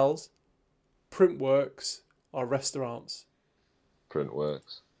 Hotels, printworks, or restaurants?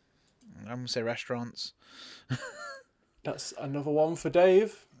 Printworks. I'm going to say restaurants. That's another one for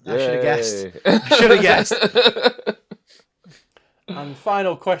Dave. I should have guessed. And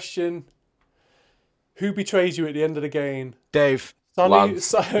final question. Who betrays you at the end of the game? Dave. Lance.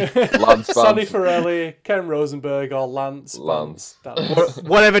 Sonny Forelli, Ken Rosenberg, or Lance.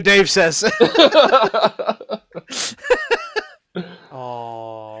 Whatever Dave says.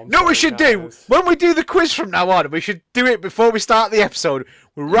 Oh, no, we should do. When we do the quiz from now on, we should do it before we start the episode.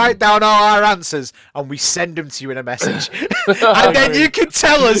 We write down all our answers and we send them to you in a message. And then you can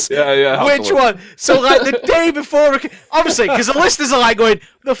tell us which one. So, like, the day before, obviously, because the listeners are like going,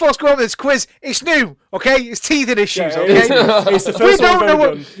 the first go on with this quiz, it's new, okay? It's teething issues, okay? It's the first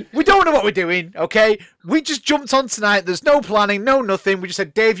we don't know what we're doing, okay? We just jumped on tonight. There's no planning, no nothing. We just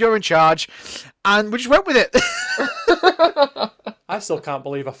said, Dave, you're in charge. And we just went with it. I still can't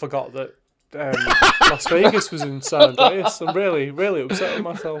believe I forgot that Las Vegas was in San Andreas. I'm really, really upset with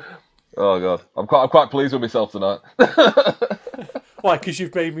myself. Oh god, I'm quite pleased with myself tonight. Why? Because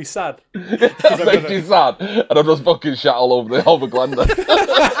you've made me sad. I've made you sad, and I've just fucking shat all over Glenda.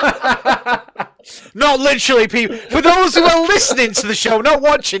 Not literally, people. For those who are listening to the show, not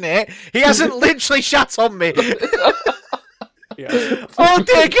watching it, he hasn't literally shat on me. Yeah. Oh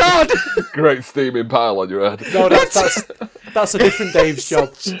dear God! Great steaming pile on your head. No, that's a different Dave's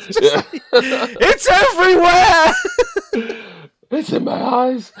job. It's everywhere. It's in my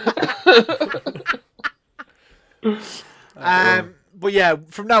eyes. But yeah,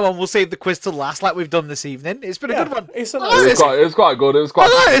 from now on we'll save the quiz to last, like we've done this evening. It's been a good one. It was quite good. It was quite.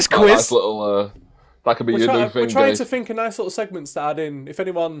 I like this quiz. Nice little. That could be your new thing. We're trying to think of nice little segments to add in. If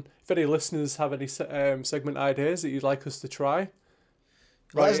any listeners have any segment ideas that you'd like us to try,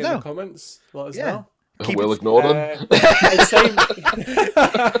 let us know in the comments. Let us know. We'll ignore them.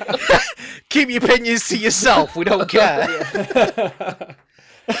 Keep your opinions to yourself. We don't care.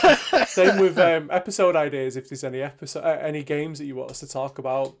 Same with episode ideas. If there's any games that you want us to talk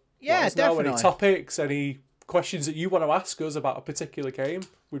about, definitely. Any topics, any questions that you want to ask us about a particular game,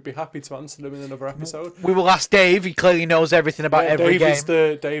 we'd be happy to answer them in another episode. We will ask Dave. He clearly knows everything about every game.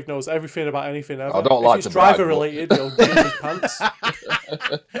 Dave knows everything about anything ever. I don't like if it's driver related, he'll jump his pants.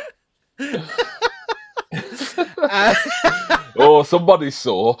 Oh, somebody's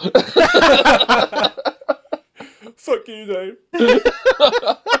sore. Fuck you, Dave.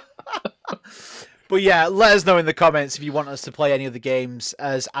 But yeah, let us know in the comments if you want us to play any of the games.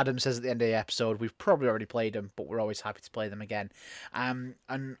 As Adam says at the end of the episode, we've probably already played them, but we're always happy to play them again. And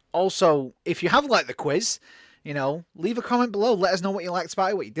also, if you have liked the quiz, leave a comment below. Let us know what you liked about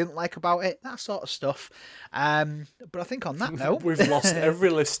it, what you didn't like about it, that sort of stuff. But I think on that note... We've lost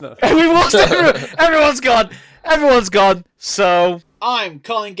every listener. We've lost everyone's gone. Everyone's gone. So, I'm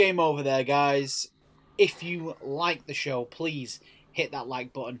calling game over there, guys. If you like the show, please hit that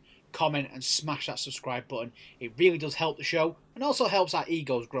like button, comment, and smash that subscribe button. It really does help the show, and also helps our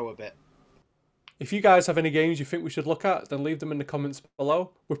egos grow a bit. If you guys have any games you think we should look at, then leave them in the comments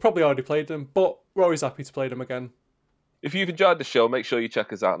below. We've probably already played them, but we're always happy to play them again. If you've enjoyed the show, make sure you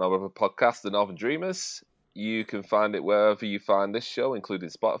check us out on our other podcast, The Northern Dreamers. You can find it wherever you find this show, including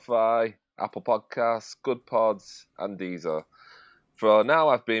Spotify, Apple Podcasts, Good Pods, and Deezer. For now,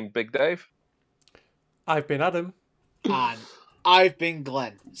 I've been Big Dave. I've been Adam. And I've been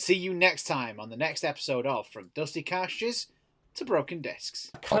Glenn. See you next time on the next episode of From Dusty Cartridges to Broken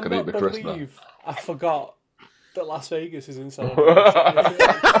Discs. I cannot believe I forgot that Las Vegas is in San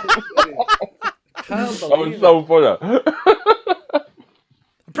can't That believe was so funny.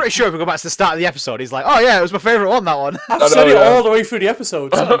 I'm pretty sure if we go back to the start of the episode, he's like, "Oh yeah, it was my favourite one. That one." I've said it all the way through the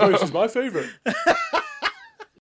episode. Sam Voice is my favourite.